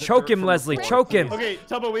Ranbu. up the Choke dirt him, from the Leslie, floor, choke him. please. Okay,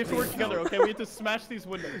 Tubbo, we have to work together, okay? We have to smash these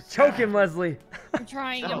windows. Choke him, Leslie. I'm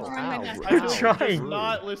trying. I'm Ow, trying my ow, best. I feel You're like trying. just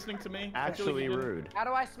not listening to me. I feel like Actually you didn't. rude. How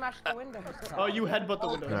do I smash the windows? Oh, you headbutt the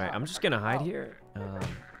window. All right, I'm just gonna hide here.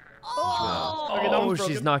 Okay, that Oh, one's she's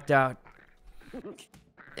broken. knocked out.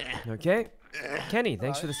 Okay. Kenny,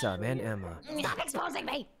 thanks for the sub, man. Emma. Stop exposing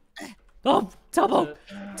me. Oh, Tubbo.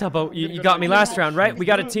 Tubbo, you got me last round, right? We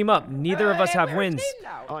gotta team up. Neither of us have wins.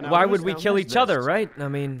 Oh, now Why who's- would we now kill who's each other, next? right? I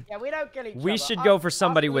mean, Yeah, we don't kill each other. we should go for Us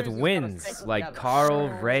somebody with losers gotta wins. stick Like together. Carl,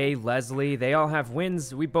 Ray, Leslie. They all have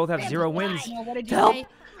wins. We both have 0 wins. No, what did you Help! say?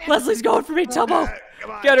 Leslie's going for me, Tubbo.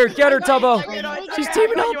 Get her, Tubbo. She's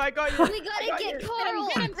teaming up. I got you. We gotta get Carl.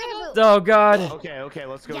 Get him, Rambo. Oh God. Okay,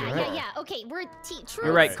 let's go. Yeah. Okay, we're true.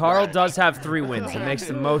 You're right. Carl does have 3 wins. It makes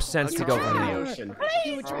the most sense to go for in the him. ocean.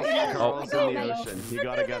 You Carl's tried. in the ocean. You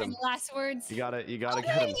gotta get him. Last words. You gotta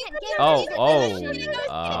get him. Oh.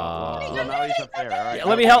 Well, now he's up there. All right.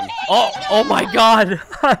 Let me help. Oh my God.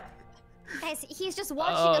 Guys, he's just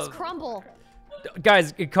watching us crumble.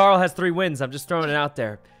 Guys, Carl has 3 wins. I'm just throwing it out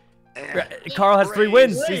there. Carl has 3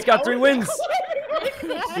 wins. He's got 3 wins.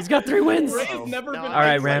 He's got 3 wins. Ray's never been. All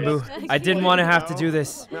right, Rambo. I didn't want to have to do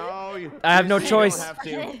this. No, I have no you don't choice. have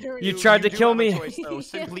to. You tried to do kill have a me. choice, though.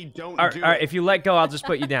 Simply don't All do right, it. if you let go, I'll just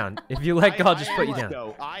put you down. If you let go, I'll just put you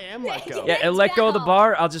down. I am let go. Yeah, and let go of the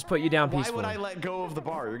bar, I'll just put you down Why would peacefully. I let go of the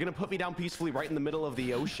bar? You're gonna put me down peacefully right in the middle of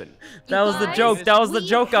the ocean. That was the Guys, joke. That was the we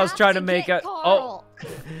joke I was have trying to to make. get Oh, Carl.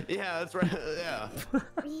 Yeah, that's right. Yeah.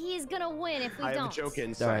 He's gonna win if we I don't. have a joke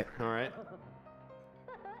inside. All right. All right.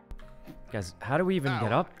 Guys, how do we even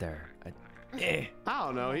get up there? I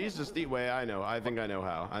don't know. He's just the way I know. I think I know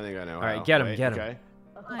how. I think I know how. All right, get him, Wait, get him. Okay.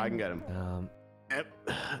 I can get him. Yep.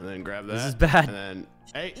 And then grab that. This is bad. And then,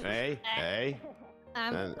 hey.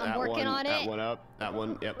 I'm that working one, on it. That one up. That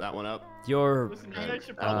one. Yep, that one up. You're. Listen, you guys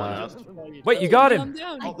should probably just fight each Wait, you other. got him.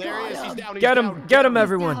 Oh, there he is. He's down. He's Get down. him, get him,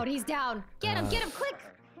 everyone. He's down. Get him, quick.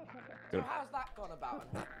 How's that gone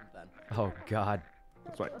about then? Oh God.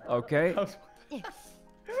 That's right. Okay.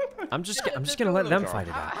 I'm just gonna let them fight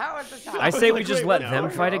it out. How is this I say we just let no, them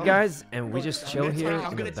fight it, no. guys, and we just chill here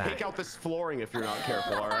I'm in gonna the take back. out this flooring if you're not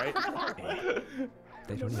careful. All right.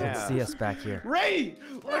 They don't even Yeah. see us back here. Ray!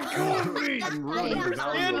 Let go of me! I'm really Stand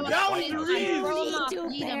down. down, Reed! To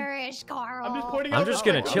perish, Carl. I'm just pointing I'm out just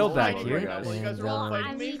the gonna fight. chill I'm back fighting here, you guys. You guys are and, all um,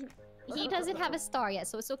 fighting I me. mean, he doesn't have a star yet,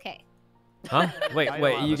 so it's okay. Huh? Wait, I don't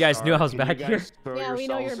wait. have You a guys star. knew I was Can back you here? guys throw Yeah, we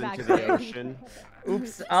know yourselves you're back into the here. ocean?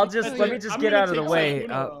 Oops. Let me just get out of the way.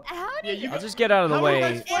 How do Yeah, you? you I'll just get out of the How are you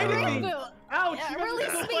way. guys fighting me? Ouch! Yeah, You guys release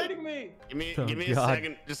are still me. fighting me. Give me a God.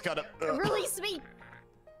 second. Just gotta. Release me.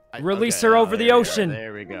 Release her over the there we go, ocean.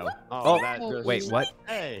 There we go. Oh, that just- wait, what?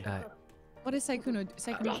 Hey. What is Sykkuno?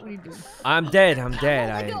 Sykkuno, what are you doing? I'm dead. I'm dead.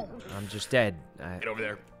 Let go. I'm just dead. Get over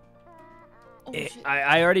there. Oh, shit.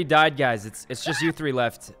 I already died, guys. It's just you three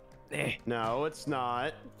left. No, it's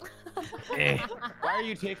not. Why are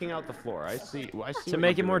you taking out the floor? I see. To what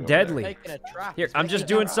make it you're more doing over deadly. Making a trap. Here, He's I'm making just a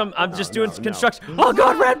doing trap. some. I'm just doing no. construction. Oh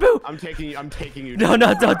God, Rambo! I'm taking you. No,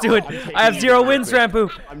 no, don't do it. I have 0 wins, Rambo.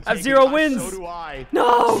 I have 0 wins. So do I.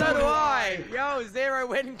 No. So do I. Yo, 0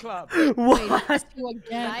 win club. What? You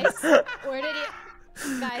again. Guys, where did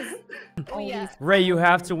he? Guys, yeah. Ray, you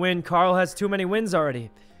have to win. Carl has too many wins already.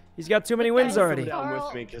 He's got too many wins Guys, already. Down Carl.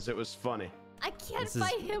 with me because it was funny. I can't This is-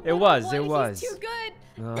 fight him. it was, it one-on-one. was. He's too good.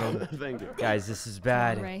 Thank you. Guys, this is Come on,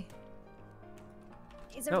 bad. Ray.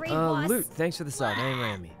 He's a Oh, raid boss. Loot, thanks for the sub. Hey,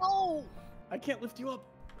 Rami. Oh, I can't lift you up.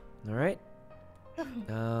 All right.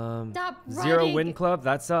 stop 0 running. win club.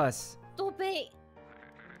 That's us. Stop it.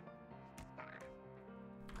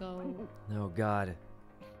 Go. Oh God.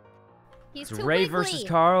 He's It's too Ray wiggly. versus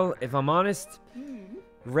Carl. If I'm honest,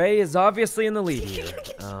 Ray is obviously in the lead here.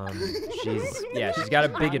 She's got a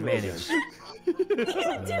big advantage. He's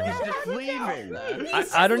just leaving.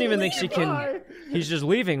 I don't even think she can. He's just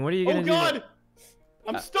leaving. What are you Oh gonna God!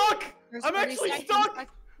 I'm stuck. There's I'm 30 actually seconds. stuck.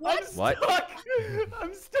 What? I'm stuck.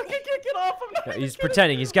 I'm stuck. I can't get off. I'm not. He's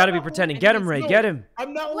pretending. He's got to be pretending. Get him, Ray. Get him.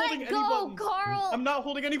 I'm not holding Let any go, buttons. Carl. I'm not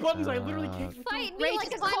holding any buttons. I literally can't. Fight me Ray, like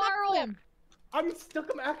a just climb up to Carl. him. I'm stuck.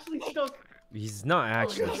 I'm actually stuck. He's not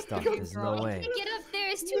actually stuck. There's no way. Get up there.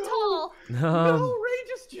 It's too tall. No, Ray,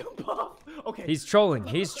 just jump off. Okay. He's trolling.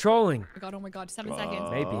 He's trolling. Oh my god, 7 seconds.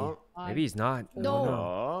 Maybe. Maybe he's not. I don't No.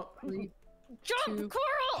 know. 3, Jump, 2,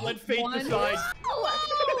 Carl. Let fate 1. decide.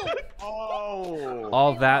 Oh, Oh.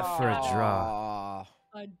 All that for a draw.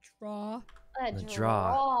 A draw. a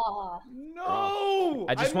draw. No.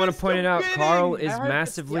 I just want to missed point the it out. bidding. Carl I is heard it's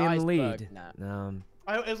massively the in the iceberg lead. now.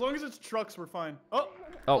 As long as it's trucks, we're fine. Oh.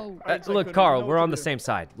 Look, Sykkuno, Carl, you know we're what on to the do. same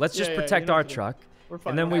side. Let's just Yeah, yeah, protect you know our what to do. truck, We're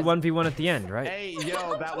fine. and then we we're fine. 1v1 at the end, right? Hey,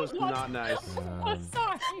 yo, that was not nice.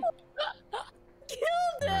 Sorry.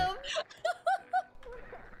 killed him.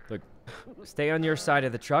 Look, stay on your side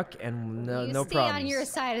of the truck, and no You stay problems. on your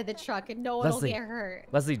side of the truck, and no one will Leslie, get hurt.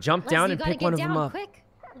 Leslie, jump Leslie, down you and gotta pick get one of down them up. quick.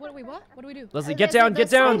 What do we do? Leslie, Leslie, get down, the get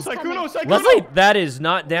down. sun's coming. Sykkuno. Leslie, that is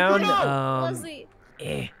not down. Leslie.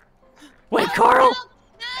 Wait, Carl!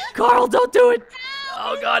 Carl, don't do it!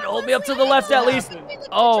 Oh God, hold me up to the left at least.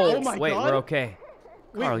 Oh Oh, my wait, God. we're okay.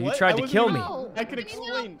 Wait, Carl, you what? tried I to wasn't kill even- me. No. I could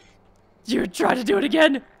explain. You tried to do it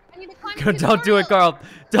again? I need to climb through Don't do it, Carl.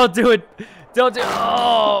 Don't do it. Don't do it.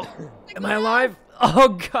 Oh, am I alive? Oh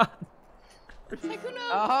God.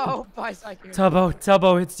 Oh, bye, Sykkuno.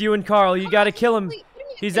 Tubbo, it's you and Carl. You gotta kill him.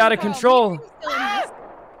 He's out of control.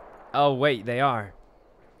 Oh wait, they are.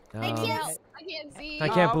 I can't see. I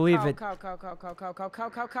can't believe it. Carl, Help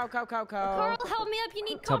me up. You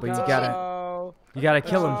need Tubbo, you competition. You gotta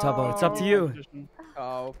kill him, Tubbo. It's up to you. Just,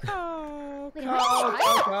 Oh,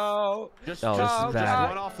 this is bad.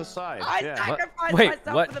 Run off the side. I Yeah. sacrificed Wait,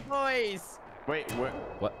 myself what? for the boys. Wait,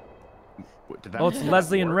 what? Did that Oh, it's did that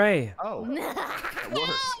Leslie and work? Ray. Oh, that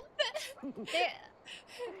works.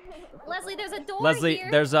 Leslie, there's a door Leslie,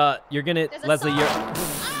 here. there's a. You're gonna. There's a Leslie, you're.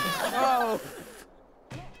 Oh.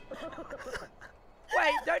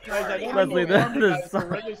 Wait, don't you Guys, I worry. don't Leslie, know that why, is guys, so- the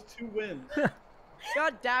Ray is 2 wins.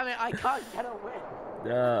 God damn it, I can't get a win.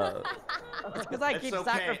 Because I It's keep okay.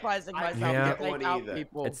 sacrificing I myself can't to get take one out either.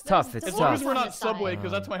 people. It's tough. It's As long as tough. we're not On the side. Subway,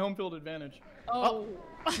 because that's my home field advantage. Oh.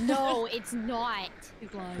 No, it's not.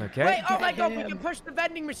 He's lying. Okay. Wait, oh my god, we can push the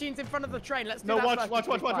vending machines in front of the train. Let's do No, that watch, first watch,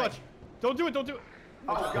 before watch, we watch, fight. watch. Don't do it, don't do it.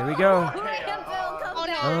 Here we go. Rambo, come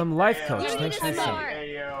back. Life coach. You need Thanks to for the sub. start.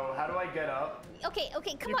 Hey, yo, how do I get up? Okay,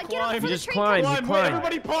 come You on, get off climb. the You just train. climb. Come You on, wait, climb.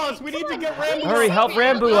 everybody pause. We need to get Rambo. Hurry, help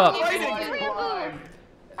Rambo up. Rambo.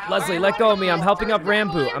 Leslie, let go of me. I'm helping up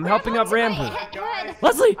Rambo. I'm helping up Rambo. Head.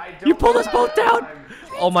 Leslie, you pulled us both down.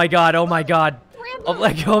 Oh my god. Oh my god. Oh,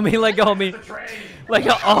 let go of me. Let go of me. Let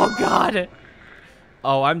go. Oh god.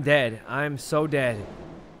 Oh, I'm dead. I'm so dead.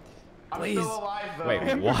 Please. I'm still alive, though. Wait,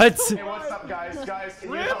 Hey, what? what's up, guys? Guys, can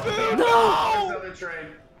you help me? No! There's another train.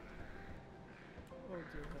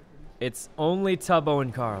 It's only Tubbo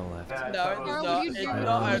and Carl left. No, it's Carl, not. what are you It's doing?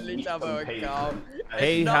 not only Tubbo and Carl.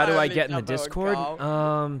 Hey, It's how not do I only get in the Tubbo and Discord?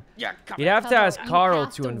 Carl. Yeah, come You'd have to Tubbo, ask you Carl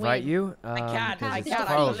have to to invite win. you. I can. because I it's can. I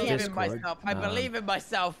Carl's believe in Discord. myself. I believe in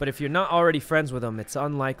myself. But if you're not already friends with him, it's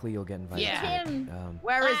unlikely you'll get invited. Yeah. to it.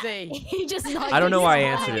 Where is he? He just I don't know why I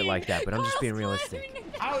answered it like that, but I'm just being realistic.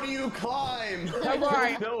 How do you climb? Don't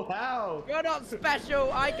worry. I don't know how. You're not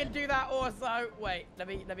special. I can do that also. Wait, let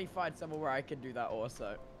me find somewhere where I can do that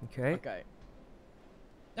also. Okay. Okay.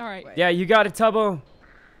 All right. Wait. Yeah, you got it, Tubbo.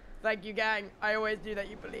 Thank you, gang. I always knew that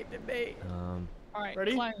you believed in me. All right.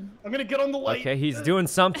 Ready? Climb. I'm gonna get on the light. Okay, he's doing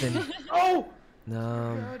something. Oh!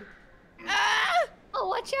 Oh,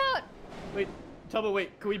 watch out. Wait, Tubbo,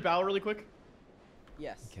 wait. Can we bow really quick?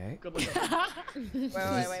 Yes. Okay. Good luck.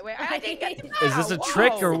 Wait. I didn't get to Is this a Whoa.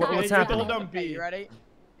 trick or what's Okay, you have to happening? hold down Okay, B. you ready?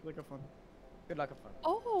 Good luck, have fun. Good luck, have fun.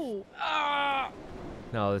 Oh. Ah!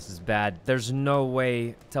 No, this is bad. There's no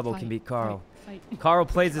way Tubbo can Fight, beat Carl. Fight. Carl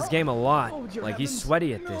plays this game a lot. Oh, dear Like, he's heavens.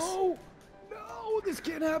 sweaty at this. No, this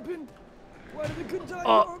can't happen. Why did the kid die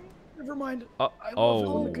Oh. young? Never mind. Oh, I love it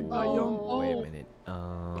when the oh. kid die young. Wait a minute.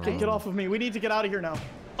 Okay, get off of me. We need to get out of here now.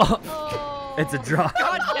 Oh. It's a draw.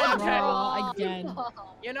 God damn it. Draw again.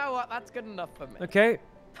 You know what? That's good enough for me. Okay.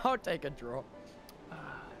 I'll take a draw.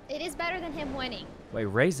 It is better than him winning. Wait,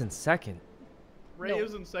 Ray's in second. Ray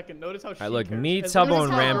is in second. Notice how she Alright, look, cares. me, As long Tubbo, as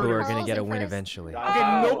and how Rambo early- are gonna Carl's get a in win first. eventually. Okay,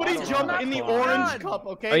 Oh, nobody that's jump not in the fun. orange cup,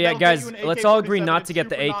 okay? Oh yeah, They'll guys, get you an let's all agree AK-47. not It's to get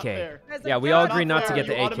the super not AK. fair. Yeah, we all Not agree not to fair. get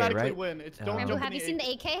the You AK, automatically right? win. It's don't Rambo, Rambo, jump have in you seen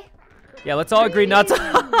the AK? Yeah, let's all agree not to.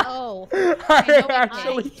 Oh. They know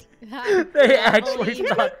actually, I they can't actually believe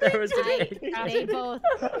thought there was an They AK. both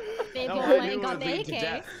No, went I and knew it got would the lead to AK.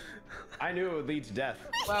 death. I knew it would lead to death.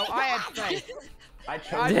 Well, I had faith. I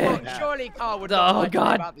chose I that thought path. surely Carl would Oh, not lie to me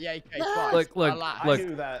God. about the AK twice. Look, look, Alas. I look.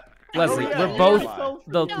 knew that. Leslie, Oh, yeah, we're yeah, both yeah.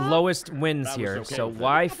 the No. lowest wins That was here, okay so with it.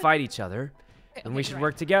 why fight each other? And we should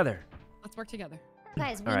work together. Let's work together.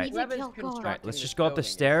 Guys, we All right. need to Whoever's kill Carl. constructing Alright, let's this just go up the building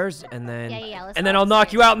is- stairs and then Yeah, let's and go then I'll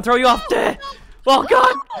knock you upstairs. out and throw you off there. Oh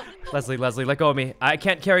god! Leslie, let go of me. I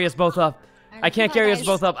can't carry us both up. I can't carry us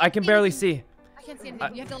both up. I can barely see. I can't see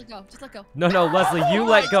anything. You have to let go. Just let go. No, Leslie, you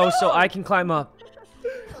let go so I can climb up.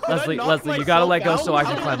 Leslie, you gotta let go so I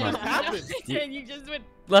can climb up. You just went.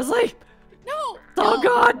 Leslie! No. Oh no.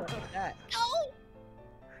 god!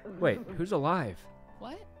 No. Wait, who's alive?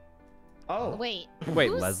 What? Oh. Wait. Wait,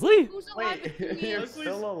 Who's- Leslie? Who's alive? Wait, you're Leslie's-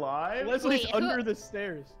 still alive? Leslie's Wait, who- under the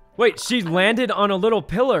stairs. Wait, she landed on a little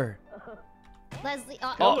pillar. Leslie.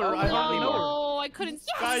 Pillar, I hardly know her. Oh, I couldn't see.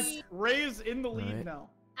 Guys, Ray's in the lead Alright. now.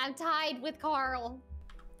 I'm tied with Carl.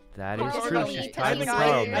 That Carl's is in true. the She's lead. tied I with think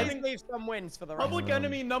Carl, I man. think- leave some wins for the rest. Public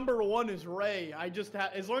enemy number 1 is Ray. I just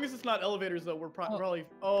as long as it's not elevators though, we're probably.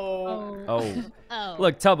 Oh. Oh. Oh.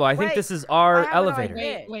 Look, Tubbo, I think Wait, this is I our have an elevator.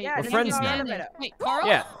 idea. Wait, Yeah, We're this friends is our now. elevator. Wait, Carl?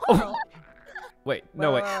 Yeah. Carl. Wait,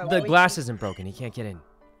 no, wait. Well, The we- glass isn't broken. He can't get in.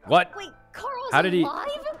 What? Wait, Carl's How did he- alive?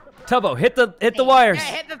 Tubbo, hit the Hey. wires. Yeah,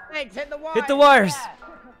 hit the things, hit the wires. Hit the wires. Yeah.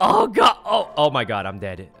 Oh god. Oh my god, I'm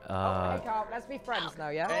dead. Okay, Carl, let's be friends now,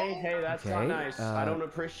 yeah? Hey, that's Okay, not nice. I uh, don't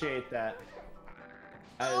appreciate that.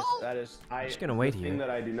 That is. I'm just gonna wait the here. thing that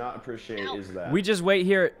I do not appreciate is that. we just wait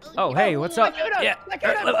here. Oh, hey, what's up? Sykkuno, Yeah,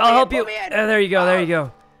 Sykkuno, put I'll me help in, you. put me in. There you go. There you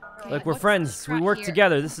go. Look, we're what's friends. We right work here?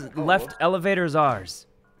 together. This is left elevator's ours.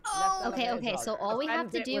 Okay, so all we have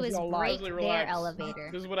to Defend it do with is your life. break Leslie, their relax. elevator.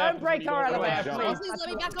 This is what Don't happens break when you our don't elevator, jump. please. Leslie, let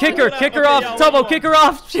me back Kick on. her, Okay, kick her yeah, off. I'll Tubbo, leave kick her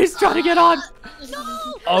off. She's trying to get on.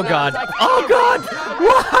 No. Oh god. Oh god. Oh,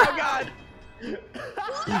 What? God.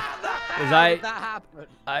 Was I? That happened.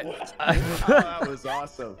 Oh, that was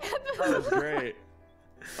awesome. That was great.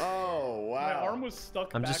 Oh wow. My arm was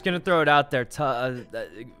stuck. I'm just back. gonna throw it out there.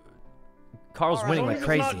 Carl's Alright, winning as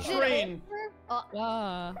like long as it's crazy. not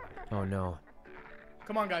train. Oh no.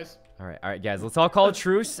 Come on, guys. All right, guys. Let's all call a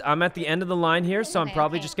truce. I'm at the end of the line here, so I'm Okay,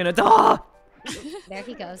 probably okay. just gonna. Ah! There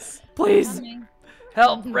he goes. Please Coming.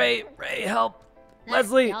 help, Ray, help.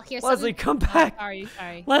 Leslie, Y'all hear Leslie, something? come back. Sorry.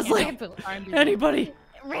 Leslie, Rambo. I'm busy. anybody,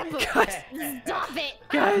 Rambo. Guys. Stop it.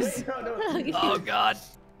 guys. No. Oh god.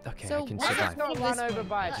 Okay, So I can what I just survive. got run over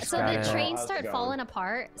by a Just So gotta- the trains How's it start going? falling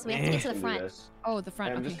apart, so we have to get to the front. Oh, the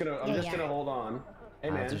front. I'm Okay. just gonna. I'm Yeah, just yeah. gonna hold on. Hey,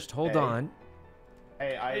 man. Just hold on.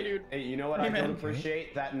 Hey, you know what? I don't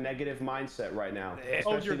appreciate that negative mindset right now.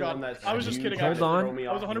 Oh dear God! I was just kidding. Hold on.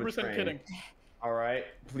 I was 100% kidding. All right,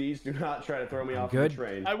 please do not try to throw me off the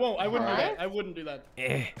train. I won't. I wouldn't do that. I wouldn't do that.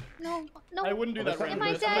 No. I wouldn't do that. Am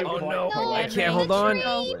I dead? Oh No, I can't hold on.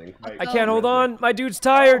 I I can't hold on. My dude's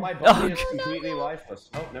tired. My body is completely lifeless.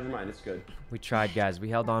 Oh, never mind. It's good. We tried, guys. We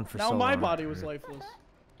held on for so long. Now my body was lifeless.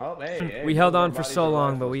 Oh, hey, we held on for so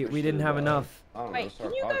long, but we didn't have enough. Wait,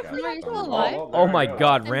 can you guys still alive? Oh my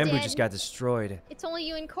God, Rambo just got destroyed. It's only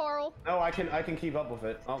you and Carl. No, I can keep up with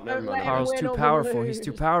it. Oh, never mind. Carl's too powerful. He's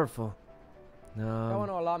too powerful. Don't want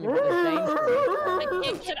No. to alarm me, but there's danger. I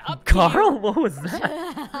can't get up. Carl, what was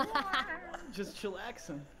that? Just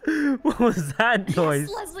chillaxing. What was that noise?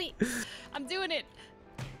 Leslie. I'm doing it.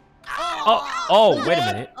 Oh, wait a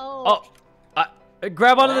minute. Oh.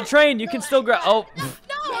 Grab onto the train. You can still grab. Oh. No,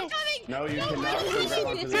 I'm coming. No, you cannot still grab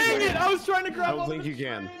onto the Dang train. it! I was trying to grab. I don't think you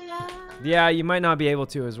can. Yeah, you might not be able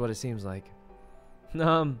to, is what it seems like.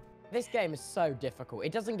 This game is so difficult.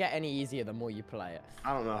 It doesn't get any easier the more you play it.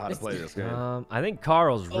 I don't know how to play this game. I think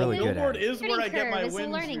Carl's really good at Billboard it. is where I get my It's a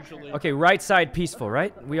wins learning usually. Okay, right side peaceful,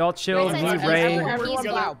 right? We all chill. Right Me, side's Ray.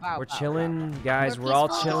 peaceful. We're chilling, guys. We're all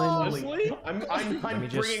chilling. Leslie? I'm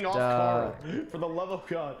just, bringing off Carl. For the love of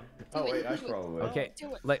God. Oh wait, I probably. Okay,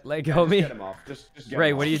 let go of me. Get him off. Just get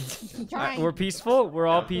Ray, him what off. are you? We're peaceful. We're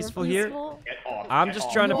all peaceful here. Get off. I'm Get just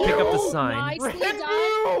off. trying to pick up the Nice. sign.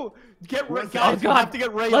 No! Get Ray. Oh Guys, you God! have to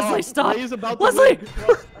get Ray Leslie, off. stop! Ray is about to Leslie!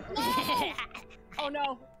 win. Oh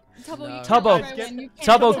no. Tubbo, you Tubbo, can't win. You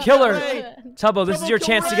can't Tubbo, win. kill her! Ray. Tubbo, this is your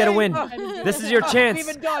chance to get a win. This is your chance.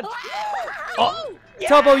 Even dodge. Oh,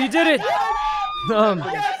 Tubbo, you did it!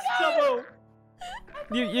 Yes, Tubbo.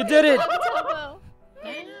 You did it! Tubbo.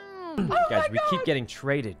 Guys, we keep getting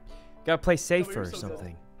traded. Gotta play safer you're or so good.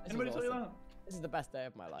 something. Anybody tell you that? This is the best day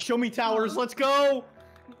of my life. Show me towers. Let's go.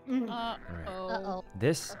 Uh-oh.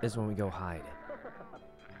 This is when we go hide.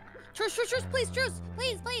 Truce, please,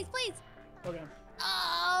 please. Okay.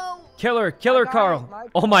 Oh. Kill her, Carl.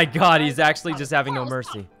 Oh my God, he's actually just having no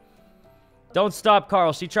mercy. Don't stop,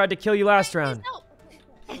 Carl. She tried to kill you last round.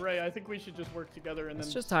 Ray, I think we should just work together and then.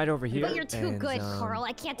 Let's just hide over here. But you're too and, good, Carl.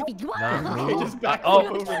 I can't be. Okay, just back Oh,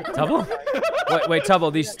 over. Tubbo? Wait,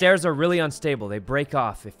 Tubbo. These stairs are really unstable. They break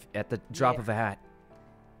off if at the drop of a hat.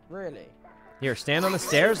 Really? Here, stand on the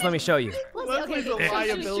stairs. Let me show you. Leslie's a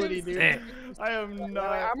liability, dude. I am Wait, not.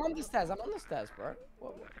 I'm on the stairs. Bro.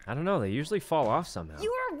 What? I don't know. They usually fall off somehow.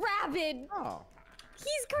 You are rabid. Oh.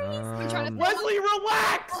 He's crazy. Leslie,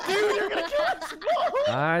 relax, dude. You're gonna kill us.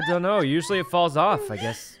 I don't know. Usually it falls off, I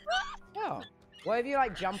guess. Oh. What if you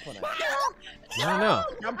like jump on it? I don't know.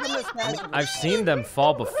 Jump on the stairs. I've seen them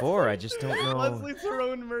fall before. I just don't know. Leslie's her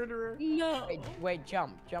own murderer. No. Wait,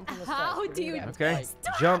 jump on the stairs. How do you? Okay,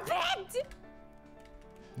 jump.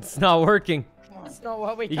 It's not working. That's not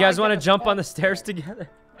what we. You guys want to jump on the stairs together?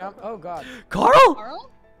 Jump. Oh God. Carl! Carl?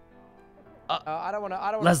 I don't want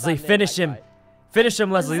to. Leslie, finish him. Finish him,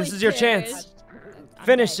 Leslie. This is your chance.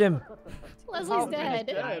 Finish him. Leslie's dead.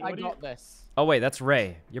 I got this. Oh wait, that's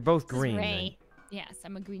Ray. You're both green. then. Ray. Yes,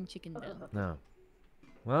 I'm a green chicken though. No.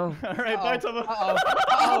 Well. All right, bye, Tubbo.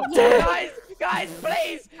 Guys,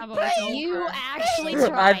 please. You actually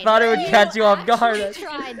tried. I thought it would catch you off guard. You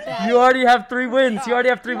tried that. You already have 3 wins. You already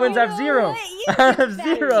have 3 wins. I have 0. I have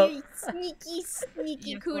 0. You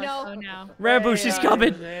sneaky Yes, Kuno. let's go now. Rambo, she's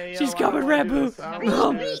coming. She's coming, Rambo.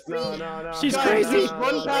 No. She's Guys, crazy. just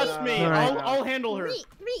run past me. All right. I'll handle her.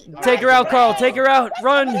 Take her out, Carl. Take her out.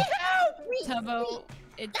 Run. Tubbo,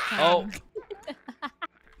 it's Oh. time.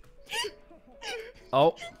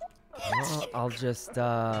 Oh. Well, I'll just,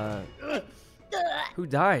 Who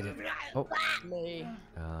died? Oh. Me.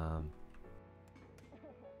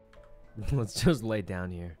 Let's just lay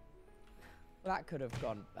down here. That could have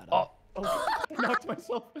gone better. Oh. I knocked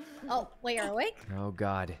myself. Oh, wait, you're awake? Oh,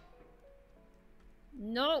 God.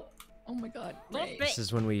 No. Oh my God. This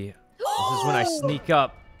is when we... This is when I sneak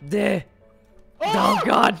up. Deh. Oh,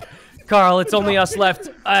 God. Carl, it's only us left.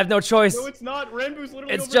 I have no choice. No, it's not. Rambo's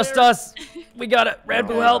literally It's over just there. us. We got it.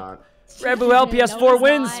 Rambo, help. Rambo, help. He has 4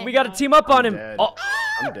 wins. We got to team up on him. Dead. Oh.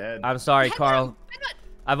 I'm dead. I'm sorry, Carl.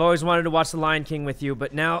 I've always wanted to watch The Lion King with you,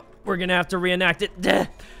 but now we're going to have to reenact it. Deh.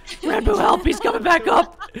 Rambo, help. He's coming back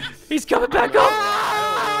up. He's coming back up.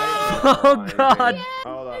 Oh, God.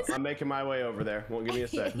 Hold up. I'm making my way over there. Won't give me a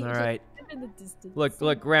sec. All right.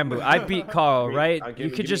 Look, Rambo. I beat Carl, right? You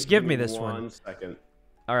could just give me this one. 1 second.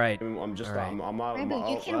 All right. I'm just. All right. Rambo,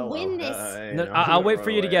 you can win this. No, I'll wait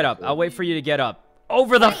for you to get up. I'll wait for you to get up.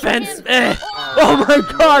 Over the fence. Oh, my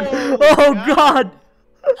God. Oh, God.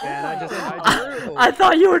 Man, I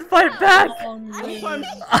thought you would fight back. Sometimes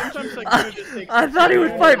Sykkuno just takes I thought he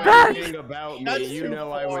would fight back. About That's me, you too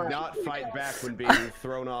know I would far. not fight back when being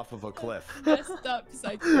thrown off of a cliff. Messed up,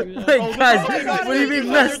 Sykkuno. Wait, guys, what do you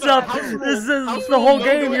mean messed up? This is the whole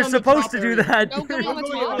game. You're supposed to do that. No going on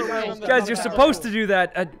the top. Guys, you're supposed to do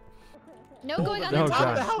that. No going on Oh, the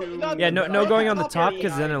top. God. Yeah, no going on the top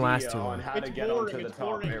because then it lasts too On long. how to get onto the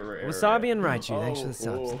top area. Wasabi and Raichu, thanks for the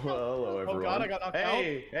subs. Hello, everyone. Oh God, I got knocked out.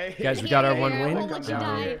 Hey, Guys, we got our one Here, win. we'll let you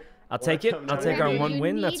die. I'll take it. I'll take our You one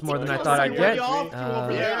win. need That's more to than I kill thought I'd get.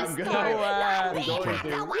 somebody. Yeah, I'm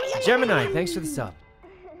going Gemini, thanks for the sub.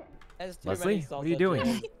 Leslie, what are you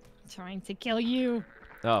doing? Trying to kill you.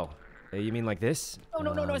 Oh, you mean like this? Oh,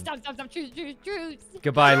 no, stop. Choose.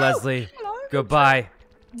 Goodbye, Leslie. Hello? Goodbye.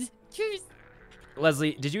 Choose.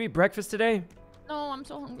 Leslie, did you eat breakfast today? No, I'm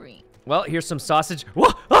so hungry. Well, here's some sausage.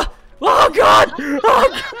 Whoa! Oh, God!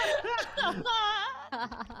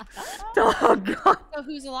 Oh, God! So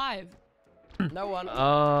who's alive? No one.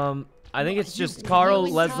 I think it's just Carl,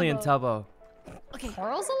 and Leslie, and Tubbo. Tubbo. Okay.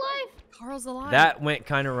 Carl's alive? Carl's alive. That went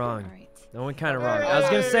kind of wrong. All right. That went kind of wrong. I was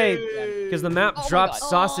gonna say, because the map Oh my drops God.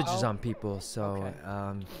 sausages Oh. on people, so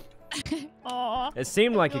Aw. it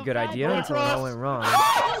seemed like a good idea until it all went wrong. Okay.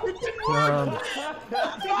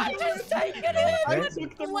 I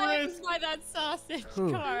took the risk. By that sausage,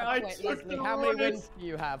 Whew. Carl. I Wait, took Leslie, the how many risk. wins do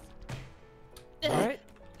you have? Alright.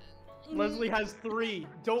 Leslie has 3.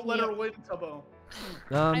 Don't let her win, Tubbo.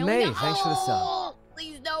 I only May, got- thanks for the sub. Oh,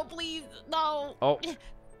 please no. Oh,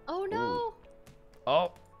 Oh no.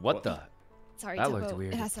 oh, what the? Sorry, That Tubbo. looked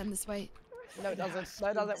weird. It has to end this way. No, it doesn't. No,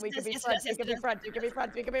 it doesn't. We can be friends. We can be friends. We can be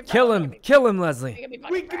friends. We can be friends. Kill him, Leslie.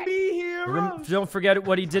 We can be heroes. Don't forget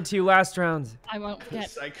what he did to you last round. I won't forget.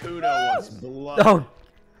 Sykkuno was blood. Oh.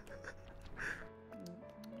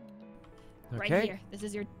 Right Okay. here. This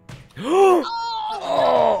is your. Oh.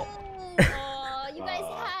 Oh, you guys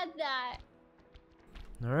had that.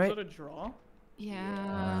 All Is right. it a draw?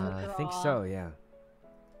 Yeah. I think so. Yeah.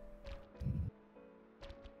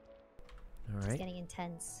 All It's right. getting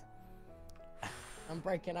intense. I'm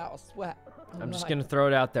breaking out a sweat. I'm just gonna throw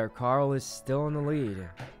it out there. Carl is still in the lead.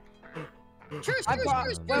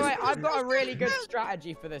 I've got a really good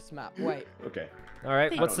strategy for this map. Wait. Okay. All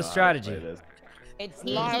right. What's the strategy? It's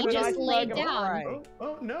He lie on the just laid iceberg and down. pray.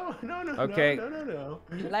 Oh, no. Okay. No.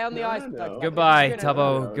 Lay on the iceberg. Goodbye, You're gonna-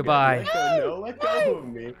 Tubbo. Goodbye. No, let go of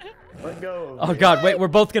me. Let go of Oh me. God! Wait, we're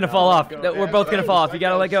both gonna fall off. Let No, go. we're both gonna fall off. You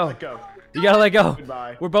gotta let go. Let go. You gotta let go.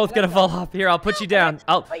 Goodbye. We're both gonna fall off. Here, I'll put you down.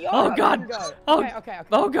 Oh God! Oh, Okay.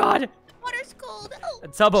 oh God! Water's cold. Oh.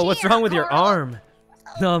 Tubbo, what's wrong with your Carl. arm?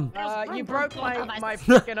 You broke my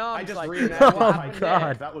freaking arm. I just like, reenacted Oh my my death.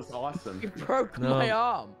 God. That was awesome. You broke No. my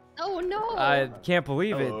arm. Oh no. I can't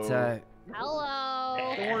believe it. Hello.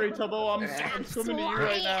 Hello. Don't worry, Tubbo. I'm swimming to you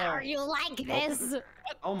right now. Are you like this?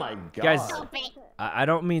 Oh my God. Guys, Stop it. I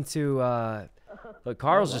don't mean to. Look,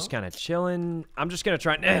 Carl's just kind of chilling. I'm just gonna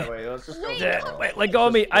try. Wait, let's just go. Wait, let go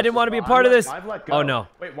of me. I didn't want to be a part of this. I've let go. Oh no.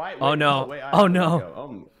 Wait, why? Oh, no. Wait, I Oh, have to let no.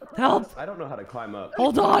 go. Help! I don't know how to climb up.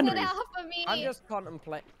 Hold on. Get off of me. I'm just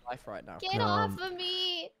contemplating life right now. Get off of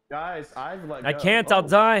me. Guys, I've let go. I can't. I'll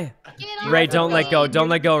die. Get off Ray, of don't me. let go. Don't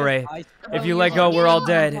let go, Ray. If you let go, we're all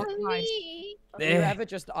dead. Get off of me. Have you ever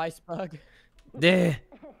just iceberg? Eh. Get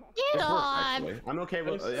This works, off. actually. I'm okay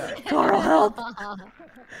with yeah. Carl, help!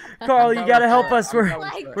 Carl, you gotta help us.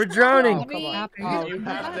 We're drowning. Come on. Oh, You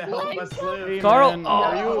have to help us live. Carl, Man,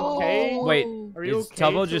 are you okay? Wait, Are you is okay,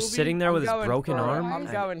 Tubbo just Toby? sitting there with his I'm going broken through it. arm?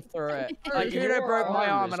 I'm going through it. Your Like, Kuno broke my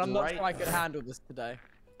arm arm, is and I'm not right- sure I could handle this today.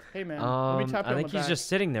 Hey man, let me tap you I on think the he's back. just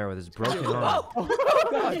sitting there with his broken arm. Oh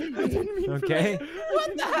God! I didn't mean for Okay. that.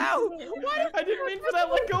 What the hell? What? I didn't mean for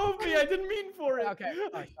that. Let go of me. I didn't mean for it. Okay.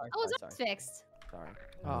 Sorry. Oh, it's fixed. Sorry.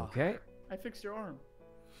 Okay. I fixed your arm.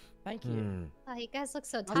 Thank you. Hmm. Oh, you guys look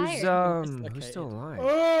so Who's tired. who's still alive? Oh,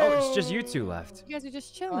 Oh, it's just you two left. You guys are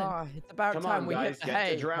just chilling. Oh, it's about Come time on, we guys, hit the get to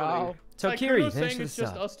hay. drowning. Carl. Tokiri, Sykkuno thanks saying for the it's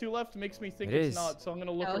just sub. us two left makes me think It it's is. not. So I'm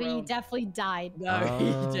gonna look Oh, he around. definitely died. No,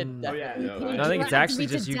 he didn't. Oh yeah, no. No, I think it's dragged actually me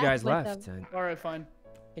to just you death guys with left. All right, fine.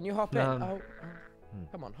 Can you hop in? Um,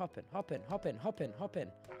 Come on, hop in. Come on,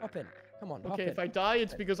 hop Okay, in. if I die,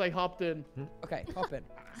 it's because I hopped in. Okay, hop in.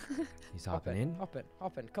 He's hopping in. Hop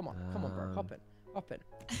in. Come on, bro. Hop in. Hop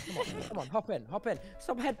in.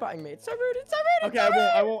 Stop headbutting me. It's so rude. Okay,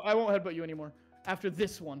 I won't headbutt you anymore. After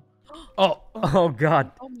this one. Oh, oh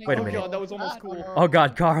God. Oh my Wait a Oh minute. God, that was almost cool. Oh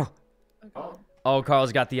God, Carl. Oh, Oh,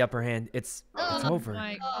 Carl's got the upper hand. It's over.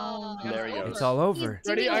 My God. there he goes. It's all over.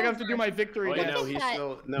 Ready? I have to do my victory Wait, dance.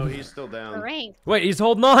 no, he's still down. Rank. Wait, he's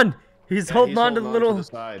holding on. He's Yeah, holding on to the to little. the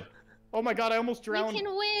side. Oh my god, I almost We drowned. can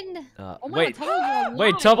win. Oh my Wait, God, Tubbo, you're wait,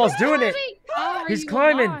 alive. Tubbo's doing it. How are He's you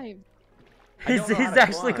climbing. alive? He's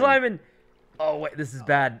actually climbing. Oh wait, this is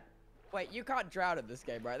bad. Wait, you can't drown in this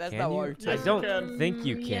game, right? There's Can no you? OT. I Yes, you don't can. think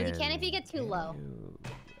you Yeah, can. you can if you get too low.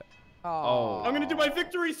 Oh. I'm gonna do my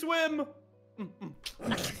victory swim.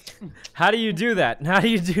 How do you do that? How do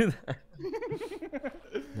you do that?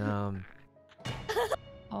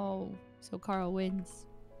 Oh, so Carl wins.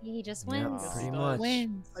 He just Yeah, wins. pretty much.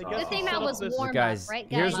 Wins. I Good guess thing I'll that set was up this- warm up, Guys, right,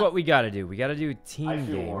 here's guys? what we gotta do. We gotta do team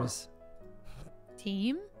feel warm. games.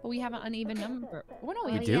 Team? But we have an uneven number. Oh, no,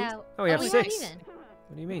 We we do? Yeah. Oh, we have we're 6. even.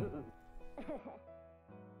 What do you mean?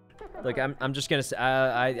 Look, I'm just gonna say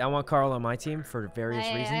I want Carl on my team for various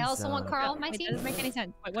reasons. I also want Carl on my Wait, team. doesn't make any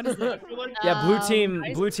sense. Wait, what is this? Yeah,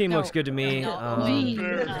 blue team No. looks good to me. No.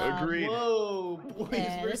 Agreed. Whoa, boys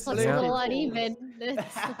Yeah, this versus looks Yeah. a little uneven.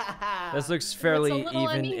 This looks fairly little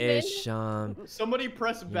even-ish. Somebody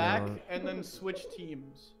press back know. and then switch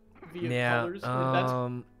teams via Yeah. colors.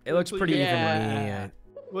 That's, It looks pretty even to me. Yeah.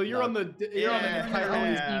 well, you're on the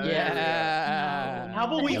entirely. Yeah. How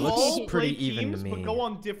about we It looks all pretty play even to teams me. but go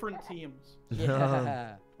on different teams?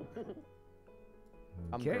 Yeah.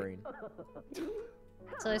 I'm Okay. green.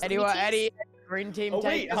 So there's Anyone, 3 teams? any green team Oh take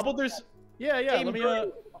wait, this? how about there's? Yeah, Team let me.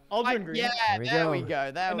 green. I'll join green. Yeah, There we there we go.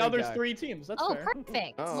 go. There And we now go. there's 3 teams. That's Oh, fair.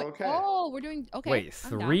 perfect. Oh, okay. Oh, we're doing okay. Wait, I'm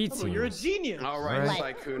down. 3 Oh, you're a teams. genius. All right,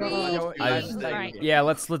 Right. Sykkuno. I- Yeah,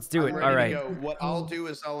 let's do it. I'm All ready right. to go. What I'll do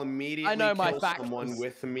is I'll immediately I know my kill factors. someone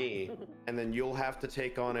with me, and then you'll have to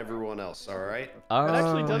take on everyone else. All right? It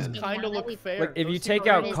actually does Um, kind of Yeah, look that fair. Look, if Those you teams take are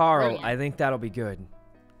out really- Carl, brilliant. I think that'll be good.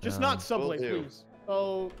 Just Um, not Subway, will do. please.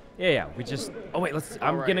 Oh, Yeah, we just. Oh wait, I'm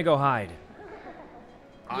Alright. gonna go hide.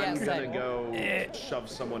 I'm Yeah, gonna same. go shove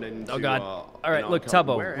someone into. Oh god. All All right, look,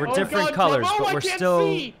 Tubbo, we're oh different God, colors, Tubbo, but I we're can't still.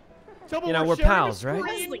 see. Tubbo, You know, we're sharing a pals, right?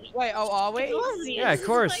 screen. Wait, oh, are we? Yeah, of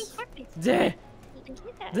course. Duh.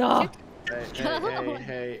 Duh.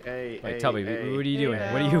 Hey, Wait, Tubby, hey. what are you doing?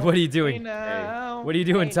 Hey What are now, you doing? hey now, What are you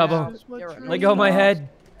doing, Hey, Tubbo? now. You're right. Let go of my head.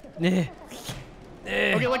 Nah.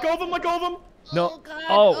 Okay, let go of him. Let go of him. No. Oh, God.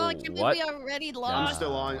 Oh, I can't what? believe we already I'm lost.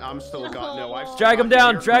 still on. I'm still got no. I've still Drag him got you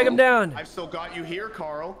down. here, Drag him Carl. down. I've still got you here,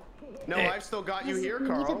 Carl. No, I've still got you here,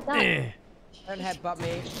 Carl. Eh. Don't headbutt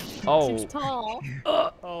me. Oh. Tall.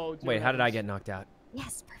 Oh. dear Wait, how did I heavens. get knocked out?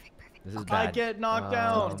 Yes, perfect, perfect. This is bad. I get knocked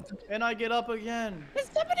down and I get up again.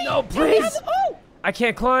 No, please. I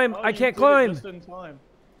can't climb. Oh, I you can't did it climb. just in time.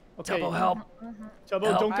 Okay. Tubbo, help. Tubbo,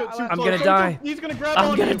 Help. don't get too I'm close. gonna Don't die. He's gonna grab I'm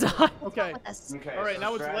on gonna you. die. Okay. Okay, All right, so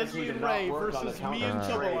now it's strategy Leslie did and not Ray work on the versus me and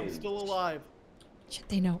counter Tubbo. I'm trade. still alive. Shit,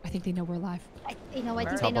 they know. I think they know we're alive. You know, I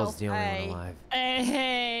think they know. Tubbo's the only Hey. one alive.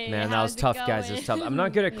 Hey, Man, that was tough, guys. It was tough. I'm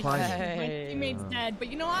not good at climbing. My Hey. teammate's dead, but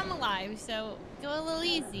you know I'm alive, so go a little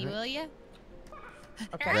easy, will you?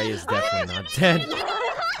 Okay. Ray is definitely not dead. Beat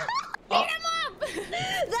him up!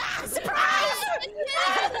 That's surprise!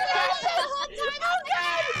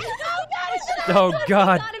 Oh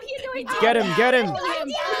God. Get him, get him.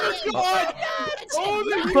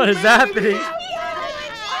 What is happening?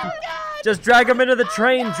 Just drag him into the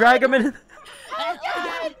train. Drag him in.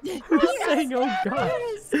 Who's saying, oh God?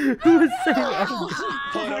 Who is saying, oh God?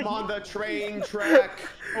 Put him on the train track.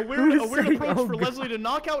 A weird saying, approach "Oh, for God"? Leslie to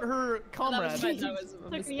knock out her comrade.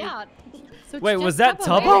 Took me out. So it's Wait, just was that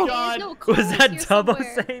Tubbo, Tubbo? right? God. Was that here Tubbo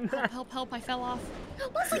somewhere. saying that? Help, help, I fell off.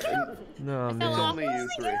 Leslie, get up! No, fell man. off. Only you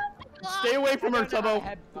three. Stay away from her, Tubbo.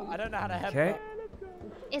 I don't know how to headbutt. Okay.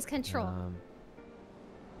 Is control.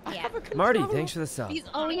 Yeah. Marty, thanks for the sub. He's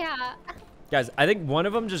Oh yeah. Guys, I think one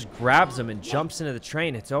of them just grabs him and jumps into the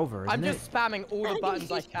train. It's over, isn't I'm it? just spamming all the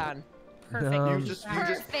buttons I can. perfect. No. You just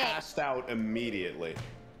Perfect. passed out immediately.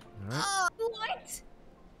 What?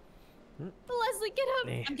 Leslie, get up!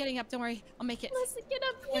 Eh. I'm getting up. Don't worry. I'll make it. Leslie, get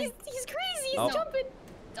up! He's crazy. He's Oh. jumping.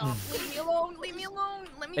 Stop. Leave me alone. Leave me alone.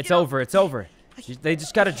 Let me It's get up. over. It's over. They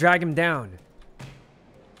just gotta drag him down.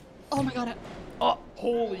 Oh my god.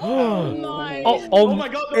 Holy cow. Oh, My. Oh my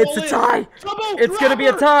God, they're it's all a in. tie. Tubbo, It's gonna grab be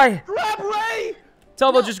a her. tie. Grab Ray!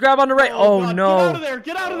 Tubbo, just grab onto Ray. Oh, God, no. Get out of there!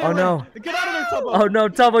 Get out of there! Oh, Ray. no. Get out of there, Tubbo! Oh no,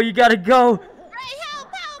 Tubbo, you gotta go. Ray, help!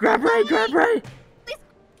 Grab Ray, grab Ray.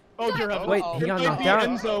 Oh dear heavens. Wait, Uh-oh. he got It might knocked be out.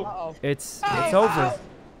 Enzo. Uh-oh. It's over.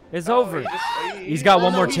 It's over. He's got Oh,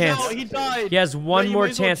 one no, more he's chance. out. He died. He has one Ray, you more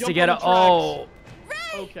might as well chance to jump get on a. the Oh.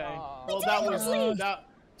 Okay. Well, that was that.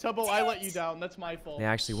 Tubbo, I let you down. That's my fault. They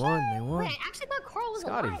actually won. They won. Ray, I actually thought Carl was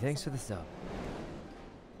Scotty, alive. thanks for the sub.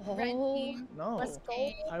 Red Oh, team. No, let's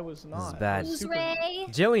go. I was not. This is bad. Who's Super- Ray?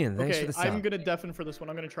 Jillian, thanks Okay, for the I'm sub. gonna deafen for this one.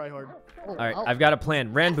 I'm gonna try hard. Oh, All right, oh. I've got a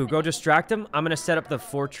plan. Ranboo, go distract him. I'm gonna set up the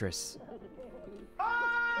fortress.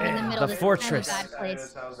 We're in the middle The of this fortress. kind of bad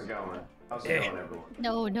place. How's it going? How's it going, everyone?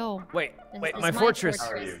 No, no. Wait, This is my fortress.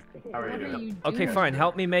 How are you? How are you doing? Okay, fine.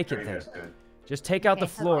 Help me make it then. Just take out the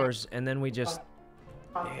Okay, floors, and then we just...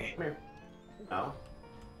 Come here. No?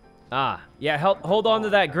 Ah, yeah, hold on to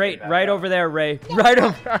that grate right over there, Ray. Right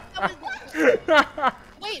over.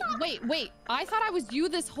 Wait. I thought I was you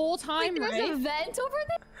this whole time, There's Ray. a vent over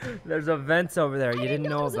there? There's a vent over there. You didn't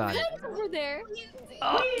know There's about a it. vent over there.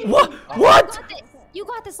 What? You What? got this. You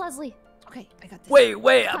got this, Leslie. Okay, I got this. Wait,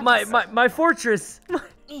 my fortress.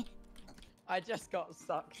 I just got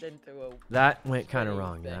sucked into a... That went kind of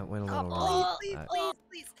wrong. That went a little wrong.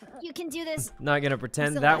 Please. You can do this. Not gonna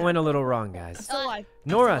pretend that went a little wrong, guys. Still alive.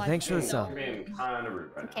 Nora, thanks for the sub. You're being kind of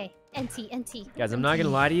rude right now. Okay, NT. Guys, I'm not gonna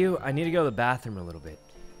lie to you. I need to go to the bathroom a little bit.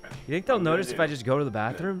 You think they'll notice if I just go to the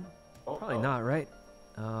bathroom? Probably not, right?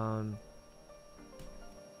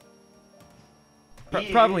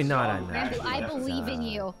 Probably not. I know. I believe in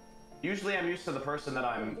you. Usually I'm used to the person that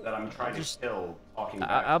I'm trying to kill talking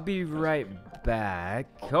back. I'll be right back.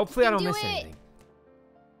 Hopefully I don't miss anything.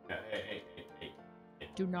 Yeah, hey.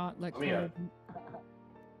 Do not let Let me go.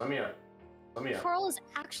 Let me up. Carl is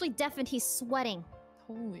actually deaf and he's sweating.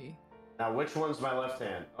 Holy. Now, which one's my left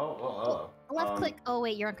hand? Oh. Left click. Oh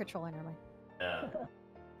wait, you're on controller. Never mind. Yeah.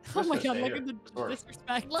 Oh my Just god, stay look here. at the This works.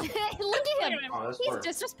 disrespect. Look at him. Oh, this He's works.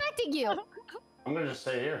 disrespecting you. I'm gonna just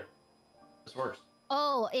stay here. This works.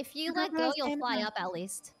 Oh, if you let go, you'll fly up at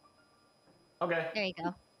least. Okay. There you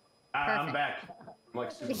go. I'm back. I'm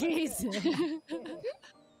like super Jeez.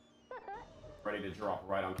 ready to drop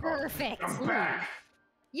right on Carl. Perfect. I'm back.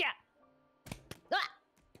 Yeah.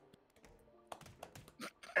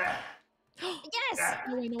 Yes.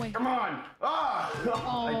 No way. Come on. Ah.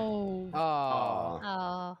 Oh. Oh.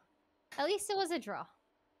 Oh. At least it was a draw.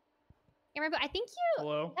 Yeah, remember, I think you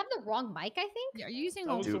Hello? have the wrong mic, I think. Are you using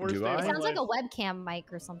That was a... the worst do day I? of It my sounds like a life. webcam mic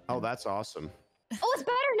or something. Oh, that's awesome. Oh, it's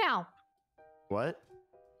better now. What?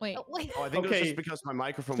 Wait. Oh, wait. Oh, I think it was Okay. just because my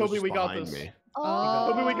microphone Toby, was we just got behind this. me.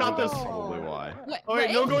 Oh. Toby, we got this. That's probably why. Wait, All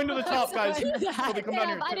right, no going to the top, guys. Don't do that. Toby, come down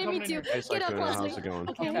here. I didn't Come mean in to. here. Hey, Get up, Sykkuno, Leslie. how's it going?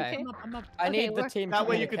 Okay. Okay. I'm up. I Okay, need the we're- team That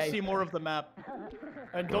way you could see communication. more of the map.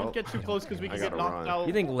 And Well, don't get too close because we I can get gotta knocked run. out.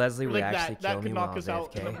 You think Leslie would Like actually that kill could me knock while us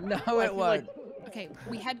out. AFK? No, I it feel won't. Okay,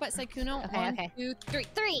 we headbutt Sykkuno. Okay, One, okay. 2, 3.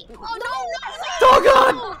 Three. Oh,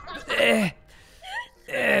 Oh God!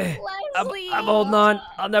 Leslie. I'm holding on.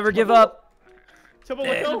 I'll never give up. Toby,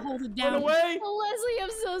 let go. Hold it Run down. away. Oh, Leslie,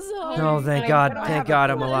 I'm so sorry. No, thank God. Thank God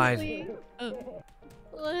I'm alive.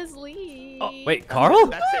 Leslie. Oh, wait, Carl?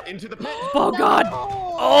 That's it. Into the pit. Oh God!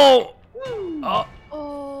 Oh! Oh!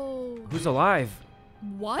 Oh. Who's alive?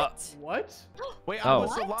 What? What? Wait, I Oh.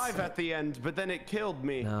 was alive at the end, but then it killed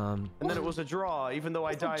me. And then it was a draw, even though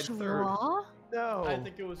I died third. Draw? No. I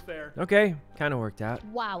think it was fair. Okay, kind of worked out.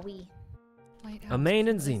 Wowie. Lighthouse. Amain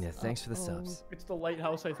and Zenith, thanks for the Uh-oh. subs. It's the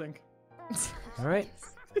lighthouse, I think. All right.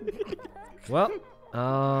 Well,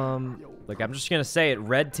 look, I'm just gonna say it.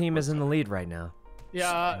 Red team is in the lead right now.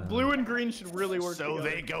 Yeah, blue and green should really work So together.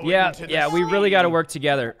 they go Yeah, into yeah, the we really sea. got to work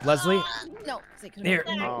together. Leslie, No, Sykkuno. here.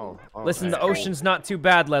 Oh, Listen, the okay. ocean's not too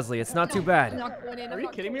bad, Leslie. It's not too I'm bad. not going in. Are I'm you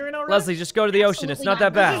not kidding me right now, Red? Leslie, just go to the ocean. It's not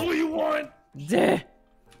that This is bad. what you want. Duh.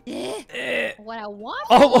 What I want?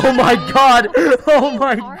 Oh my God! Oh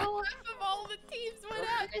my! Carl? Half of all the teams went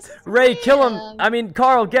up. Ray, kill him! I mean,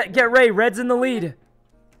 Carl, get Ray. Red's in the lead.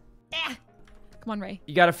 Come on, Ray.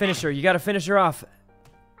 You gotta finish her. You gotta finish her off.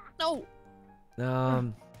 No.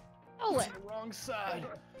 Oh, Wrong side.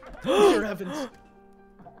 Mr. Evans.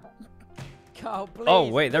 Carl, please. Oh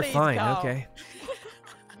wait, they're please, fine. Carl. Okay.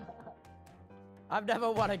 I've never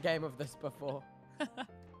won a game of this before.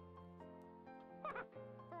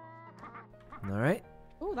 All right.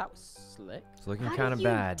 Oh, that was slick. It's looking how kind of did you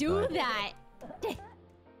bad. do but... that?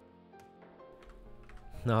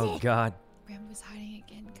 Oh God. Rambo's hiding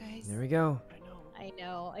again, guys. There we go. I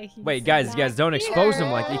know. Wait, guys, don't expose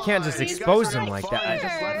him like you can't just You guys expose are him not like fun. that.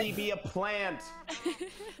 Just let me be a plant.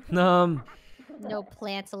 No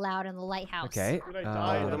plants allowed in the lighthouse. Okay. Did I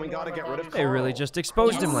die? Then we gotta get rid of They really Carl. just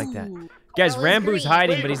exposed him like that. Ooh. Guys, Carl is Rambo's green.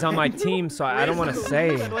 hiding, Wait, but he's on my team, so I don't want to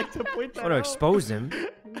say. I'd like to point I that want to out. expose him.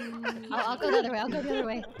 I'll go the other way. I'll go the other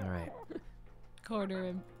way. All right. Corner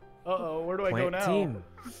him. Uh-oh, where do I go Plant now? team.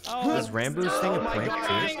 Oh, Is Rambo's thing a Oh my plant God,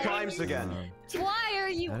 too? it just climbs again. Why are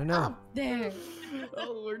you I don't know. up there?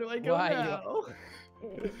 oh, where do I go Why you- now?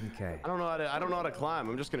 Okay. I don't know how to climb.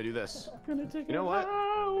 I'm just gonna do this. Gonna take You know what?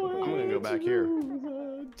 I'm gonna go back here.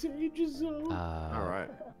 Danger zone. All right.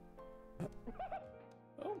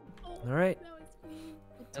 All right.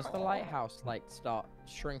 Does the lighthouse like start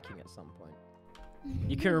shrinking at some point?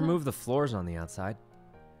 You can remove the floors on the outside.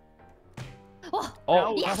 Oh,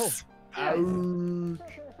 Oh. yes!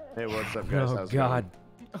 Hey, what's up, guys? Oh How's it God.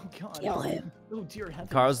 Oh god. Kill him. Oh dear heavens.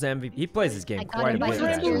 Carl's the MVP. He plays this game I got quite a him by bit. his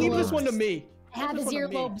actually. Leave this one to me. I have his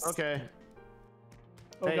earlobes. Okay.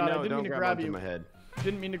 Oh Hey, god, no, I didn't don't mean to grab grab onto you. my head.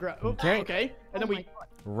 Didn't mean to grab. Oh, Okay. okay. And then we.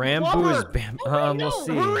 Rambo is bam. We'll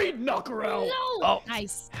see. Hurry, knock her out. Oh,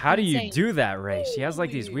 Nice. how do you Insane. do that, Ray? She has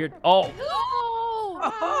like these weird. Oh.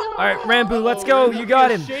 Oh. All right, Rambo, let's go. You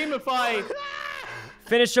got him. Shame if I.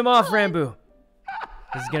 Finish him off, Rambo.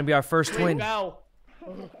 This is gonna be our first win. Bow.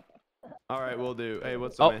 All right, we'll do. Hey,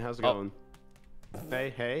 what's up, Oh, man? How's it oh. going?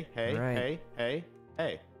 Hey, hey, hey, All right. hey, hey,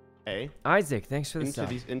 hey, hey. Isaac, thanks for the Into sub.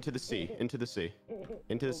 the into the sea, into the sea,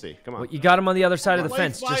 into the sea. Come on. Well, you got him on the other side of the Life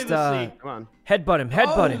fence. by Just the sea. Come on. headbutt him.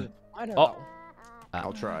 Headbutt him. I don't Oh. know.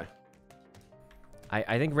 I'll try.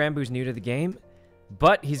 I think Rambo's new to the game,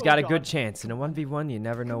 but he's got a good God. chance. In a 1v1, you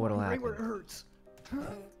never know what'll Right where it happen. hurts.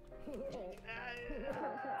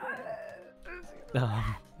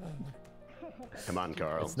 Come on,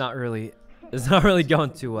 Carl. It's not really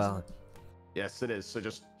going too well. Yes, it is. So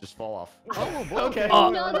just fall off. Okay.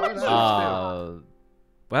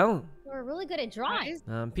 Well, We're really good at drawing.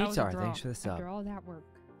 That was a Pitar, draw thanks for the sub. After all that work.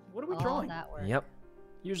 What are we All drawing? that work. Yep.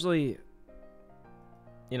 Usually,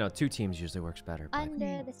 you know, 2 teams usually works better. But...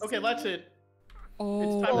 Under the sea. Okay, that's it.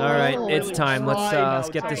 Oh. time All right, Oh, it's really time. try Let's now,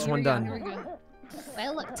 get Tyler. this one Here done. we go. I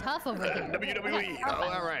look tough over here. WWE. Oh,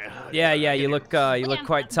 all right. Yeah, you look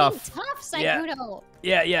quite tough. Tough, Yeah. Sykkuno.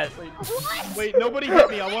 Yeah. Wait, nobody hit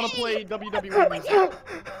me. I want to play WWE music.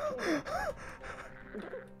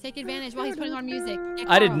 Take advantage while he's putting on music. Yeah,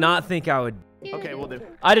 I did Carl. not think I would. Okay, we'll do.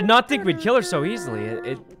 I did not think we'd kill her so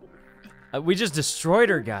easily. We just destroyed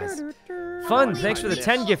her, guys. Fun, thanks for the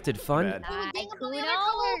 10 gifted. Fun. Bad. Think of all the other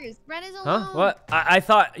Sykkuno. colors. Red is Huh? alone. What? I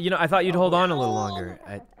thought you'd hold on a little longer.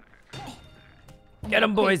 Get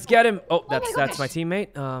him, boys. Get him. Oh, that's my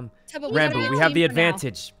teammate. Tubbo, we gotta Rambo, be a we have team the for now.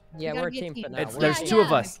 advantage. Yeah, gotta we're a be a team team. for now. It's, We're there's a 2 team.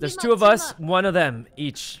 of us. There's Team 2 of up, us, team up. 1 of them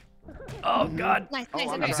each. Oh God. Nice, Oh, nice.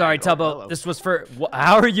 I'm I'm Okay. sorry, Oh, Tubbo. hello. This was for.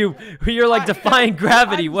 How are you? You're like defying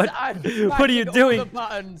gravity. What? What are you doing? All the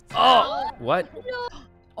buttons. Oh, what?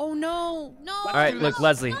 Oh no, no. All right, look,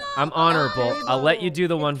 Leslie. I'm honorable. I'll let you do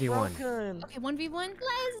the 1v1. Okay, 1v1.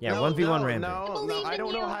 Yeah, No, 1v1 no, Rambo. No, believe I in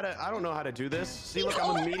don't know you. how to. I don't know how to do this. See, look,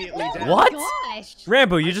 I'm immediately dead. What? Gosh.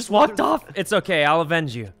 Rambo, you just walked off. It's okay. I'll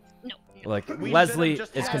avenge you. No. Look, We Leslie should've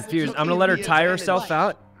just is had confused. the I'm gonna let her tire advantage. herself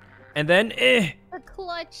out, and then The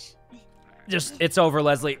clutch. just it's over,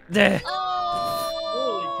 Leslie. Oh.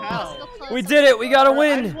 Holy cow. So close. We did it. We got a I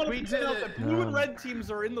win. just want to We point out did that it. blue and red teams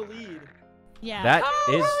are in the lead. Yeah. That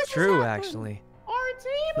is true, actually. Our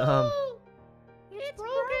team. It's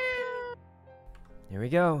broken. Here we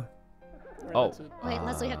go. Alright, Oh. that's it. Wait,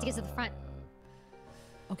 Leslie, we have to get to the front.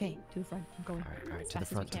 Okay, to the front. I'm going. All right, as to the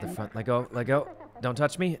fast as front, we to the can. front. Let go. Don't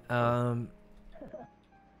touch me. All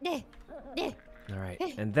right,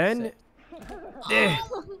 and then. All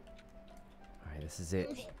right, this is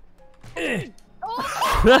it.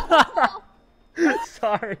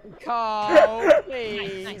 Sorry. Carl,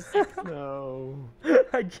 please. Nice. No.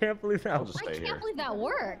 I can't believe that. I'll just I stay can't here. believe that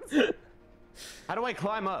worked. How do I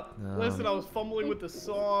climb up? Listen, I was fumbling with the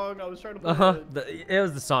song. I was trying to play Uh-huh. the... It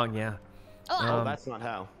was the song, yeah. Oh, that's not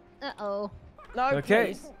how. Uh-oh. No,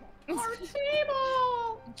 Okay. please. Our team.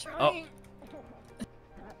 I'm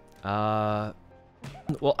trying.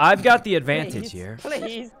 Well, I've got the advantage Please, here.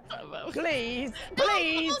 Please, please,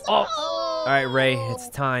 please. Oh. All right, Ray, it's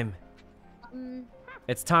time.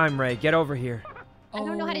 It's time, Ray. Get over here. I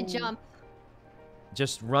don't know how to Oh. jump.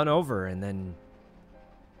 Just run over and then.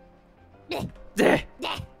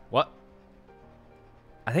 What?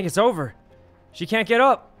 I think it's over. She can't get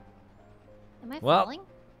up. Am I Well, falling?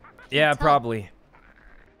 Yeah, tell. probably.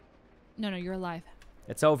 No, you're alive.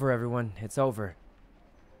 It's over, everyone. It's over.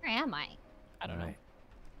 Where am I? I don't All know. right.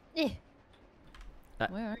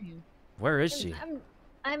 Where are you? Where is she?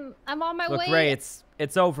 I'm on my Look, way. Ray,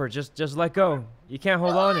 it's over. Just let go. You can't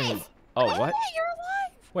hold on any. Oh, what? You're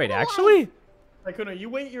alive. Wait, actually? Sykkuno, you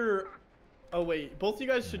wait your... Oh, wait. Both you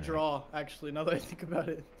guys should draw, actually, now that I think about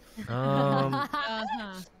it. Uh-huh.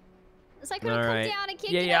 Sykkuno, All come right. down. I can't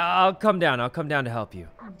Yeah, get yeah. up. I'll come down. I'll come down to help you.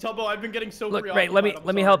 Tubbo, I've been getting so Look, Ray, preoccupied, let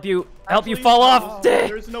I'm me sorry. help you. Help you Actually, fall off.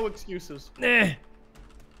 There's no excuses.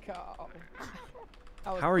 Carl.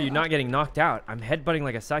 How are you not getting knocked out? I'm headbutting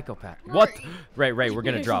like a psychopath. What? Ray, we're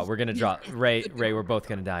gonna draw. We're gonna draw. Ray, we're both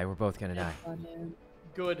gonna die. We're both gonna die.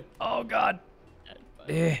 Good. Oh God.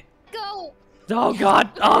 Go. Oh God.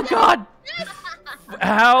 Oh God.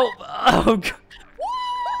 How? Oh God.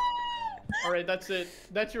 All right, that's it.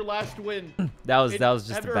 That's your last win. That was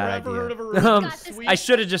just a bad ever heard of idea. a got this. sweep? I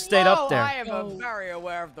should have just stayed up I there. am very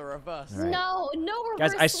aware of the reverse. All right. No, no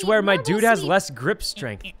reverse Guys, I sweep, swear my normal dude has sweep. less grip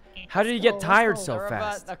strength. How did you get tired so They're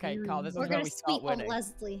fast? Okay, Carl, this is We're where gonna we start sweep on winning.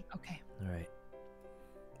 Leslie. Okay. All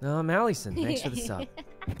right. Allison, thanks for the sub.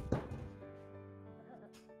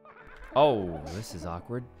 Oh, this is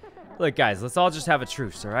awkward. Look, guys, let's all just have a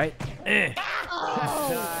truce, all right?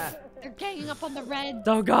 Oh, they're ganging up on the red.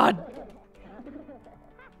 Oh, God.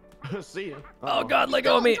 See ya. Oh, God, let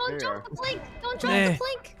go of me. Don't drop the plank. Don't drop the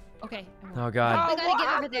plank. Okay. Oh, God. We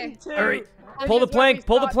gotta get over there. Hurry. Pull the plank.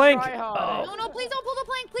 Pull the plank. No, no, please don't pull the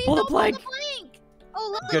plank. Please Pull the don't plank. pull the plank.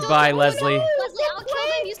 Oh, Leslie, Goodbye, don't- Leslie. Leslie, I'll kill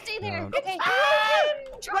them. You stay there. Okay.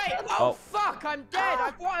 Wait, oh, fuck, I'm dead.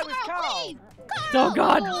 I thought I was Carl. Oh,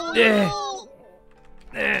 God.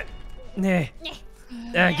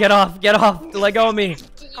 Get off. Let go of me.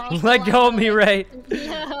 Let go of me, Ray.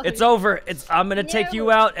 No. It's over. I'm going to take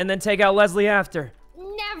you out and then take out Leslie after.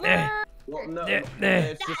 Never. Well, no,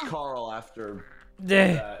 it's just Carl after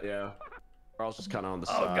that, yeah. Carl's just kind of on the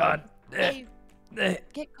side. Oh, God. Hey,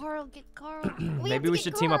 get Carl. Get Carl. Maybe we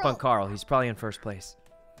should team up on Carl. He's probably in first place.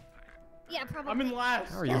 Yeah, probably. I'm in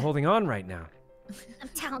last. How are you holding on right now? I'm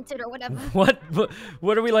talented or whatever.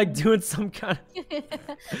 What are we like doing some kind of... Bring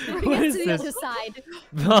What us is to the this? other side.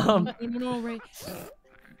 No, Ray.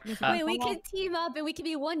 Wait, we can team up and we can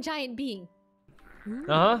be one giant being.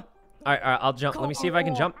 Uh-huh. All right, I'll jump. Let me see if I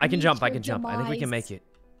can jump. I can jump. I think we can make it.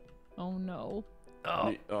 Oh no.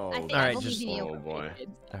 Oh. Oh, I think All I right, believe just... in you. Oh, boy.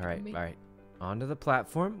 All right. Onto the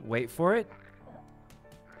platform. Wait for it.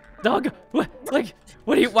 Dog, what? Like,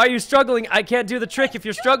 why are you struggling? I can't do the trick if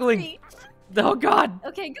you're struggling. Oh, God.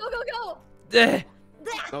 Okay, go. Eh.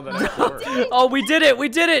 No, that actually worked. Oh, we did it.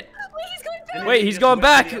 Wait, he's going back. Wait, he's going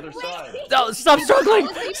back. The other side. No, stop struggling.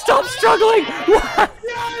 Stop struggling. What?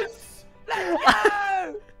 Yes!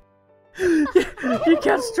 Let's go! He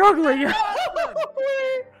kept struggling.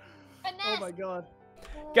 Oh my god.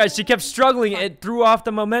 Guys, she kept struggling. It threw off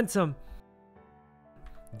the momentum.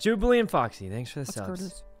 Jubilee and Foxy, thanks for the Let's go subs. to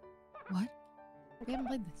this. What? We haven't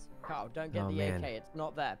played this. Carl, don't get Oh, the man. AK. It's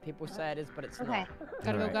not there. People say it is, but it's Okay. not.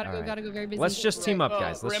 Gotta Alright, go. alright. Gotta go. Very busy. Let's just team up,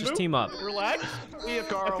 guys. Let's just Rambo? team up. Relax. See ya,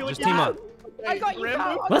 Carl. Just team up. I got you, Rambo?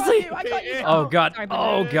 Carl. Leslie! I got you. Oh, God. Sorry,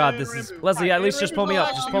 Oh, buddy. God. This is... Leslie, at least just pull me up.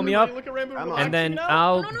 Just pull me up. And then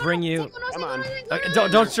I'll bring you... Come on.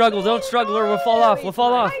 Don't struggle. Don't struggle or we'll fall off. We'll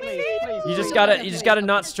fall off. You just gotta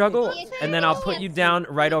not struggle, and then I'll put you down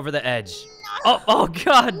right over the edge. Oh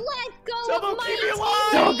God! Let go Someone of my keep me team.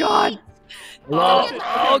 alive! Oh God!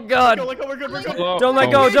 Oh God! We're good. Don't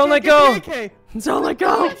let go! Don't let go! Don't let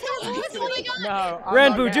go! No. I'm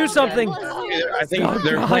Ranboo, not do down. something! I think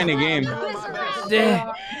they're playing a game.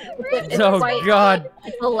 Oh God!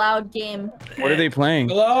 It's a loud game. What are they playing?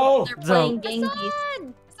 Hello? They're playing Genghis.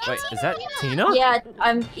 Wait, is that Tina? Yeah,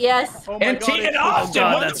 yes. Oh my And God, Tina it's- Austin,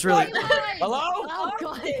 God, what the that's really... Hello? Oh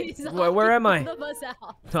God! Where am I?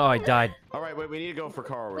 Oh, I died. All right, wait, we need to go for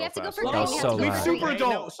Carl. We have to go for That was so We loud. super Hey, don't.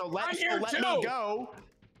 no, so let I'm here me too. go.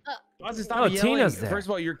 Austin, stop Oh, yelling. Tina's there. First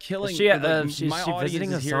of all, you're killing. Is she, like, is my she audience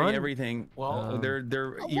visiting is hearing Hasan? everything. Well,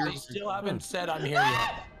 They're I ears. still haven't said I'm here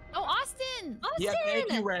yet. Oh, Austin! Yeah,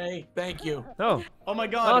 thank you, Ray. Thank you. Oh, Oh my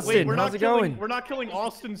God! Austin, wait, we're how's not it killing. going? We're not killing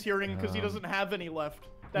Austin's hearing because he doesn't have any left.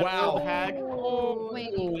 That Wow. old hag.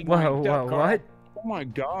 Wait, what? Oh my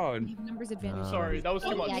God. we have numbers advantage. Sorry, that was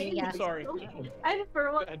too much. Yeah. Sorry. And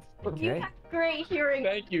for what? You Okay. have great hearing.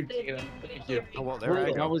 Thank you, Tina. Thank you. Oh, well, there I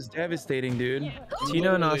That go. was devastating, dude.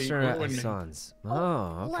 Tina and Literally Austin are at ruined me. Hasan's. Oh,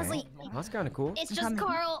 okay. Leslie. That's kind of cool. It's just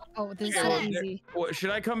Carl. Oh, this is We so got it. easy. Well,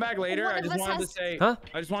 should I come back later? One I of just us wanted to has- say. Huh?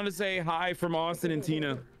 I just wanted to say hi from Austin and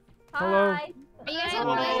Tina. Hello. Hi. Are you guys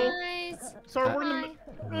Hello. guys? Sorry, we're in the.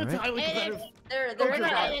 It's Alright. highly competitive. They're Okay. in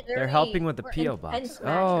a They're helping with the we're P.O. in box. intense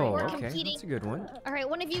match Oh, right now. okay. competing. That's a good one. All right,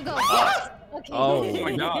 one of you go. Okay. Oh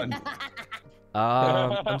my God.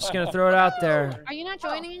 I'm just gonna throw it out there. Are you not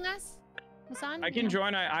joining us, Hasan? I can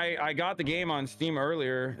join. I got the game on Steam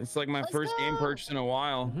earlier. It's like my Let's first game go. purchase in a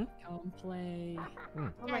while. Come play. Oh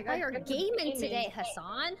my Yeah, you're God, gaming today,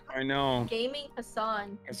 Hasan. I know. Gaming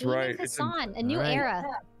Hassan. That's Gaming right. It's a- Hasan, a new Alright. era.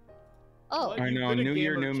 Oh, I You've know, been a new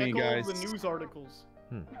year, gamer. new me, Check all guys. the news articles.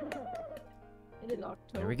 It is October.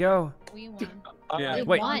 There we go. We won. Yeah. we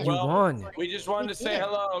Wait, won. you won. We just wanted to say did.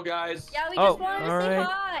 hello, guys. Yeah, we Oh, just wanted to alright. say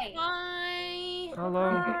hi. Hi.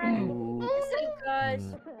 Hello. Thank you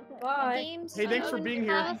guys. Bye. Games. Hey, thanks for being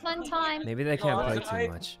here. Have a fun time. Maybe they can't play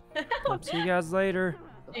too much. See you guys later.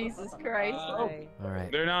 Jesus Christ. All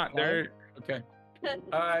right. They're not. They're. Okay.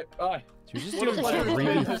 All right. Bye. Should we just What do a pleasure to meet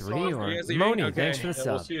you, 3v3 Hasan. or You guys leaving? Moni? Okay. Thanks for the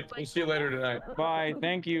Yeah, we'll sub. see you later tonight. Bye.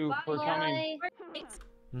 Thank you for coming. Bye.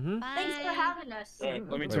 Mm-hmm. Thanks for having us. All right,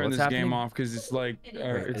 let me Wait, turn what's this happening? game off because it's like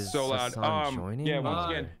it's Is so loud. Hasan joining? Yeah, or- once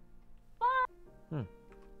again.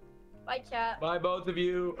 Bye, chat. Bye, both of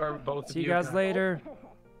you, or both of See you. you guys later.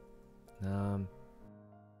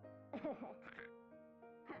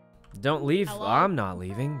 Don't leave. Hello? I'm not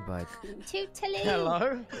leaving, but Tootily.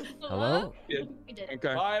 Hello? hello. We did.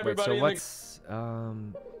 Okay. Bye, Wait, everybody. so what's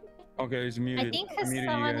Okay, it's muted. I think I muted you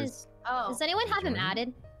Hassan guys. is. Oh. Does anyone have him Joining?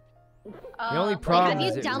 add? The only have problem you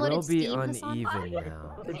is it downloaded will be Steam, Hassan? uneven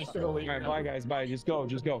now. We're just gonna leave. All right, bye guys, bye. Just go,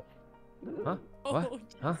 just go. Huh? What?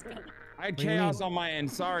 Huh? I had do you chaos mean? on my end.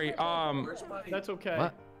 Sorry. Where's my? That's okay.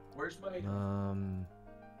 What? Where's my?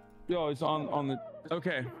 Yo, it's on the.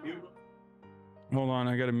 Okay. Hold on,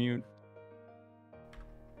 I gotta mute.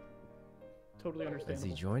 Totally Is understandable.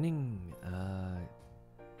 he joining? I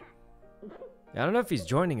don't know if he's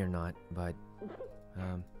joining or not, but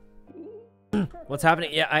what's happening?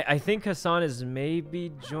 Yeah, I think Hassan is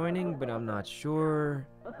maybe joining, but I'm not sure.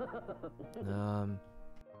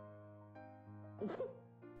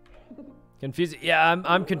 Confused. Yeah,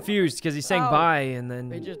 I'm confused because he's saying Oh, bye and They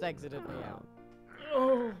then. just exited me out.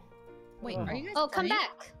 Oh. Wait, are you guys Oh, come playing?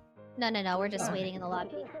 back. No. We're just waiting in the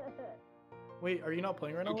lobby. Wait, are you not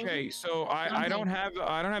playing right now? Okay, so I Okay. don't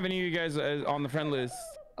have any of you guys on the friend list.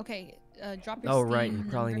 Okay, drop your Oh Steam right, he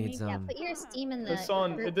probably number, needs Yeah, put your Steam in the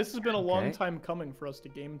Hassan, group. this has been a long Okay. time coming for us to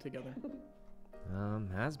game together.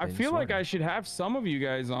 Has I been. feel like sorta. I should have some of you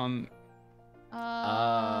guys on.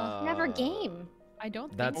 Never game. I don't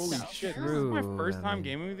think That's Holy so. shit! This is true. my first I time mean-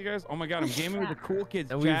 gaming with you guys. Oh my god, I'm gaming with the cool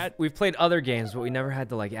kids. And Chat. we've played other games, but we never had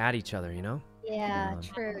to like add each other, you know? Yeah, Um,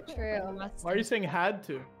 true. Why are you saying had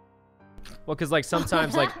to? Well, because like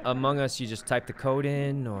sometimes like Among Us, you just type the code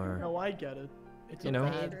in, or No, I get it. It's You a know?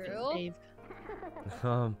 bad True. thing.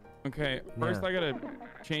 Okay, first Yeah. I gotta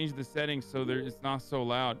change the settings so it's not so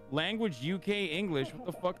loud. Language UK English. What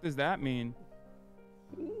the fuck does that mean?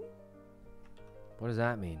 what does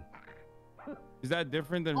that mean? Is that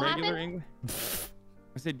different than What regular happened? English?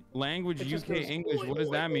 I said language It just UK goes, English. What does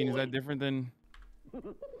that mean? Is that different than?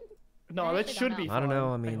 No, I that actually should don't be know. I don't know.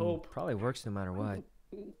 I fine, mean, hope. probably works no matter what.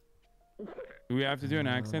 Do we have to do an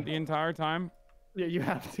accent the entire time? Yeah, you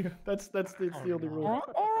have to. That's the only rule. All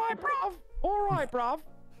right, bruv. All right, bruv.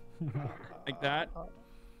 Like that.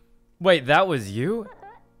 Wait, that was you?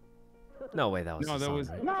 No way, that was. No, that Hassan, was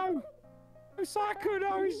right? no.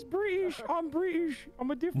 Sykkuno, he's British. I'm British.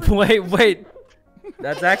 I'm a different. Wait.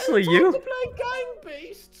 That's actually you? Play gang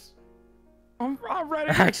beasts. I'm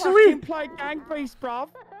ready to Actually? fucking play gang beast, bruv.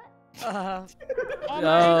 Uh,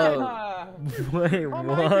 Wait, I'm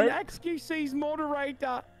what? XQC's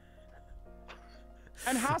moderator.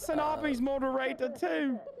 And HasanAbi's moderator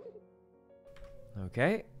too.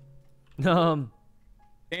 Okay. Damn,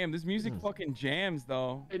 this music fucking jams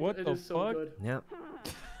though. What It the is so fuck? good. Yep.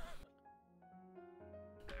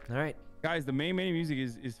 All right. Guys, the main music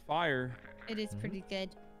is fire. It is pretty good.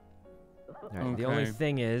 All right. The only Okay.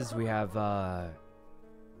 thing is, we have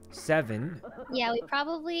 7. Yeah, we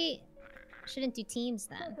probably shouldn't do teams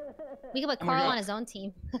then. We could put Oh my Carl God. on his own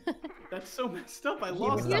team. That's so messed up. I you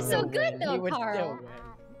lost. would You're that so one. good though, You would Carl. still win.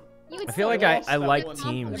 You would I feel still like win. I like one.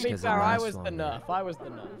 teams To be because it fair, I lasts was the longer. nerf. I was the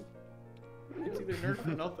nerf. It's either nerf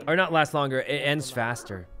or nothing. Or not last longer. It ends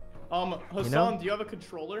faster. Hassan, do you have a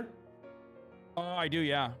controller? Oh, I do,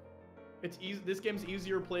 yeah. It's easy. This game's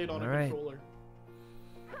easier played on a Alright. controller.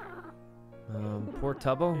 Poor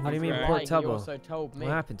Tubbo? What do you mean, Okay. poor Like, you Tubbo? also told me.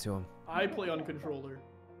 What happened to him? I play on controller.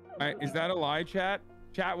 Is that a lie, chat?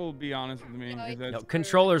 Chat will be honest with me. Is that... No,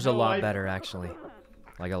 controller's a No, lot I- better, actually.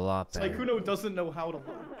 Like, a lot better. Sykkuno doesn't know how to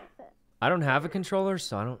lie. I don't have a controller,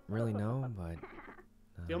 so I don't really know, but...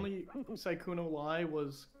 The only Sykkuno lie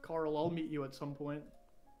was, Carl, I'll meet you at some point.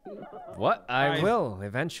 What? I Guys. will,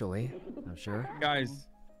 eventually. I'm sure. Guys,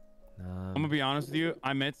 I'm gonna be honest with you.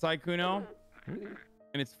 I met Sykkuno,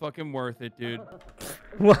 and it's fucking worth it, dude.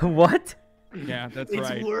 What? Yeah, that's It's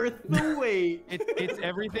right. worth the wait. It's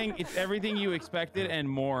everything. It's everything you expected and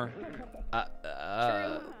more.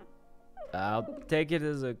 I'll take it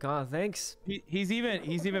as a thanks. He's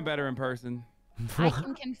even better in person. I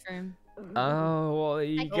can confirm. Oh, well,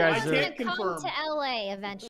 you I guys I are... can't come confirm. to LA eventually.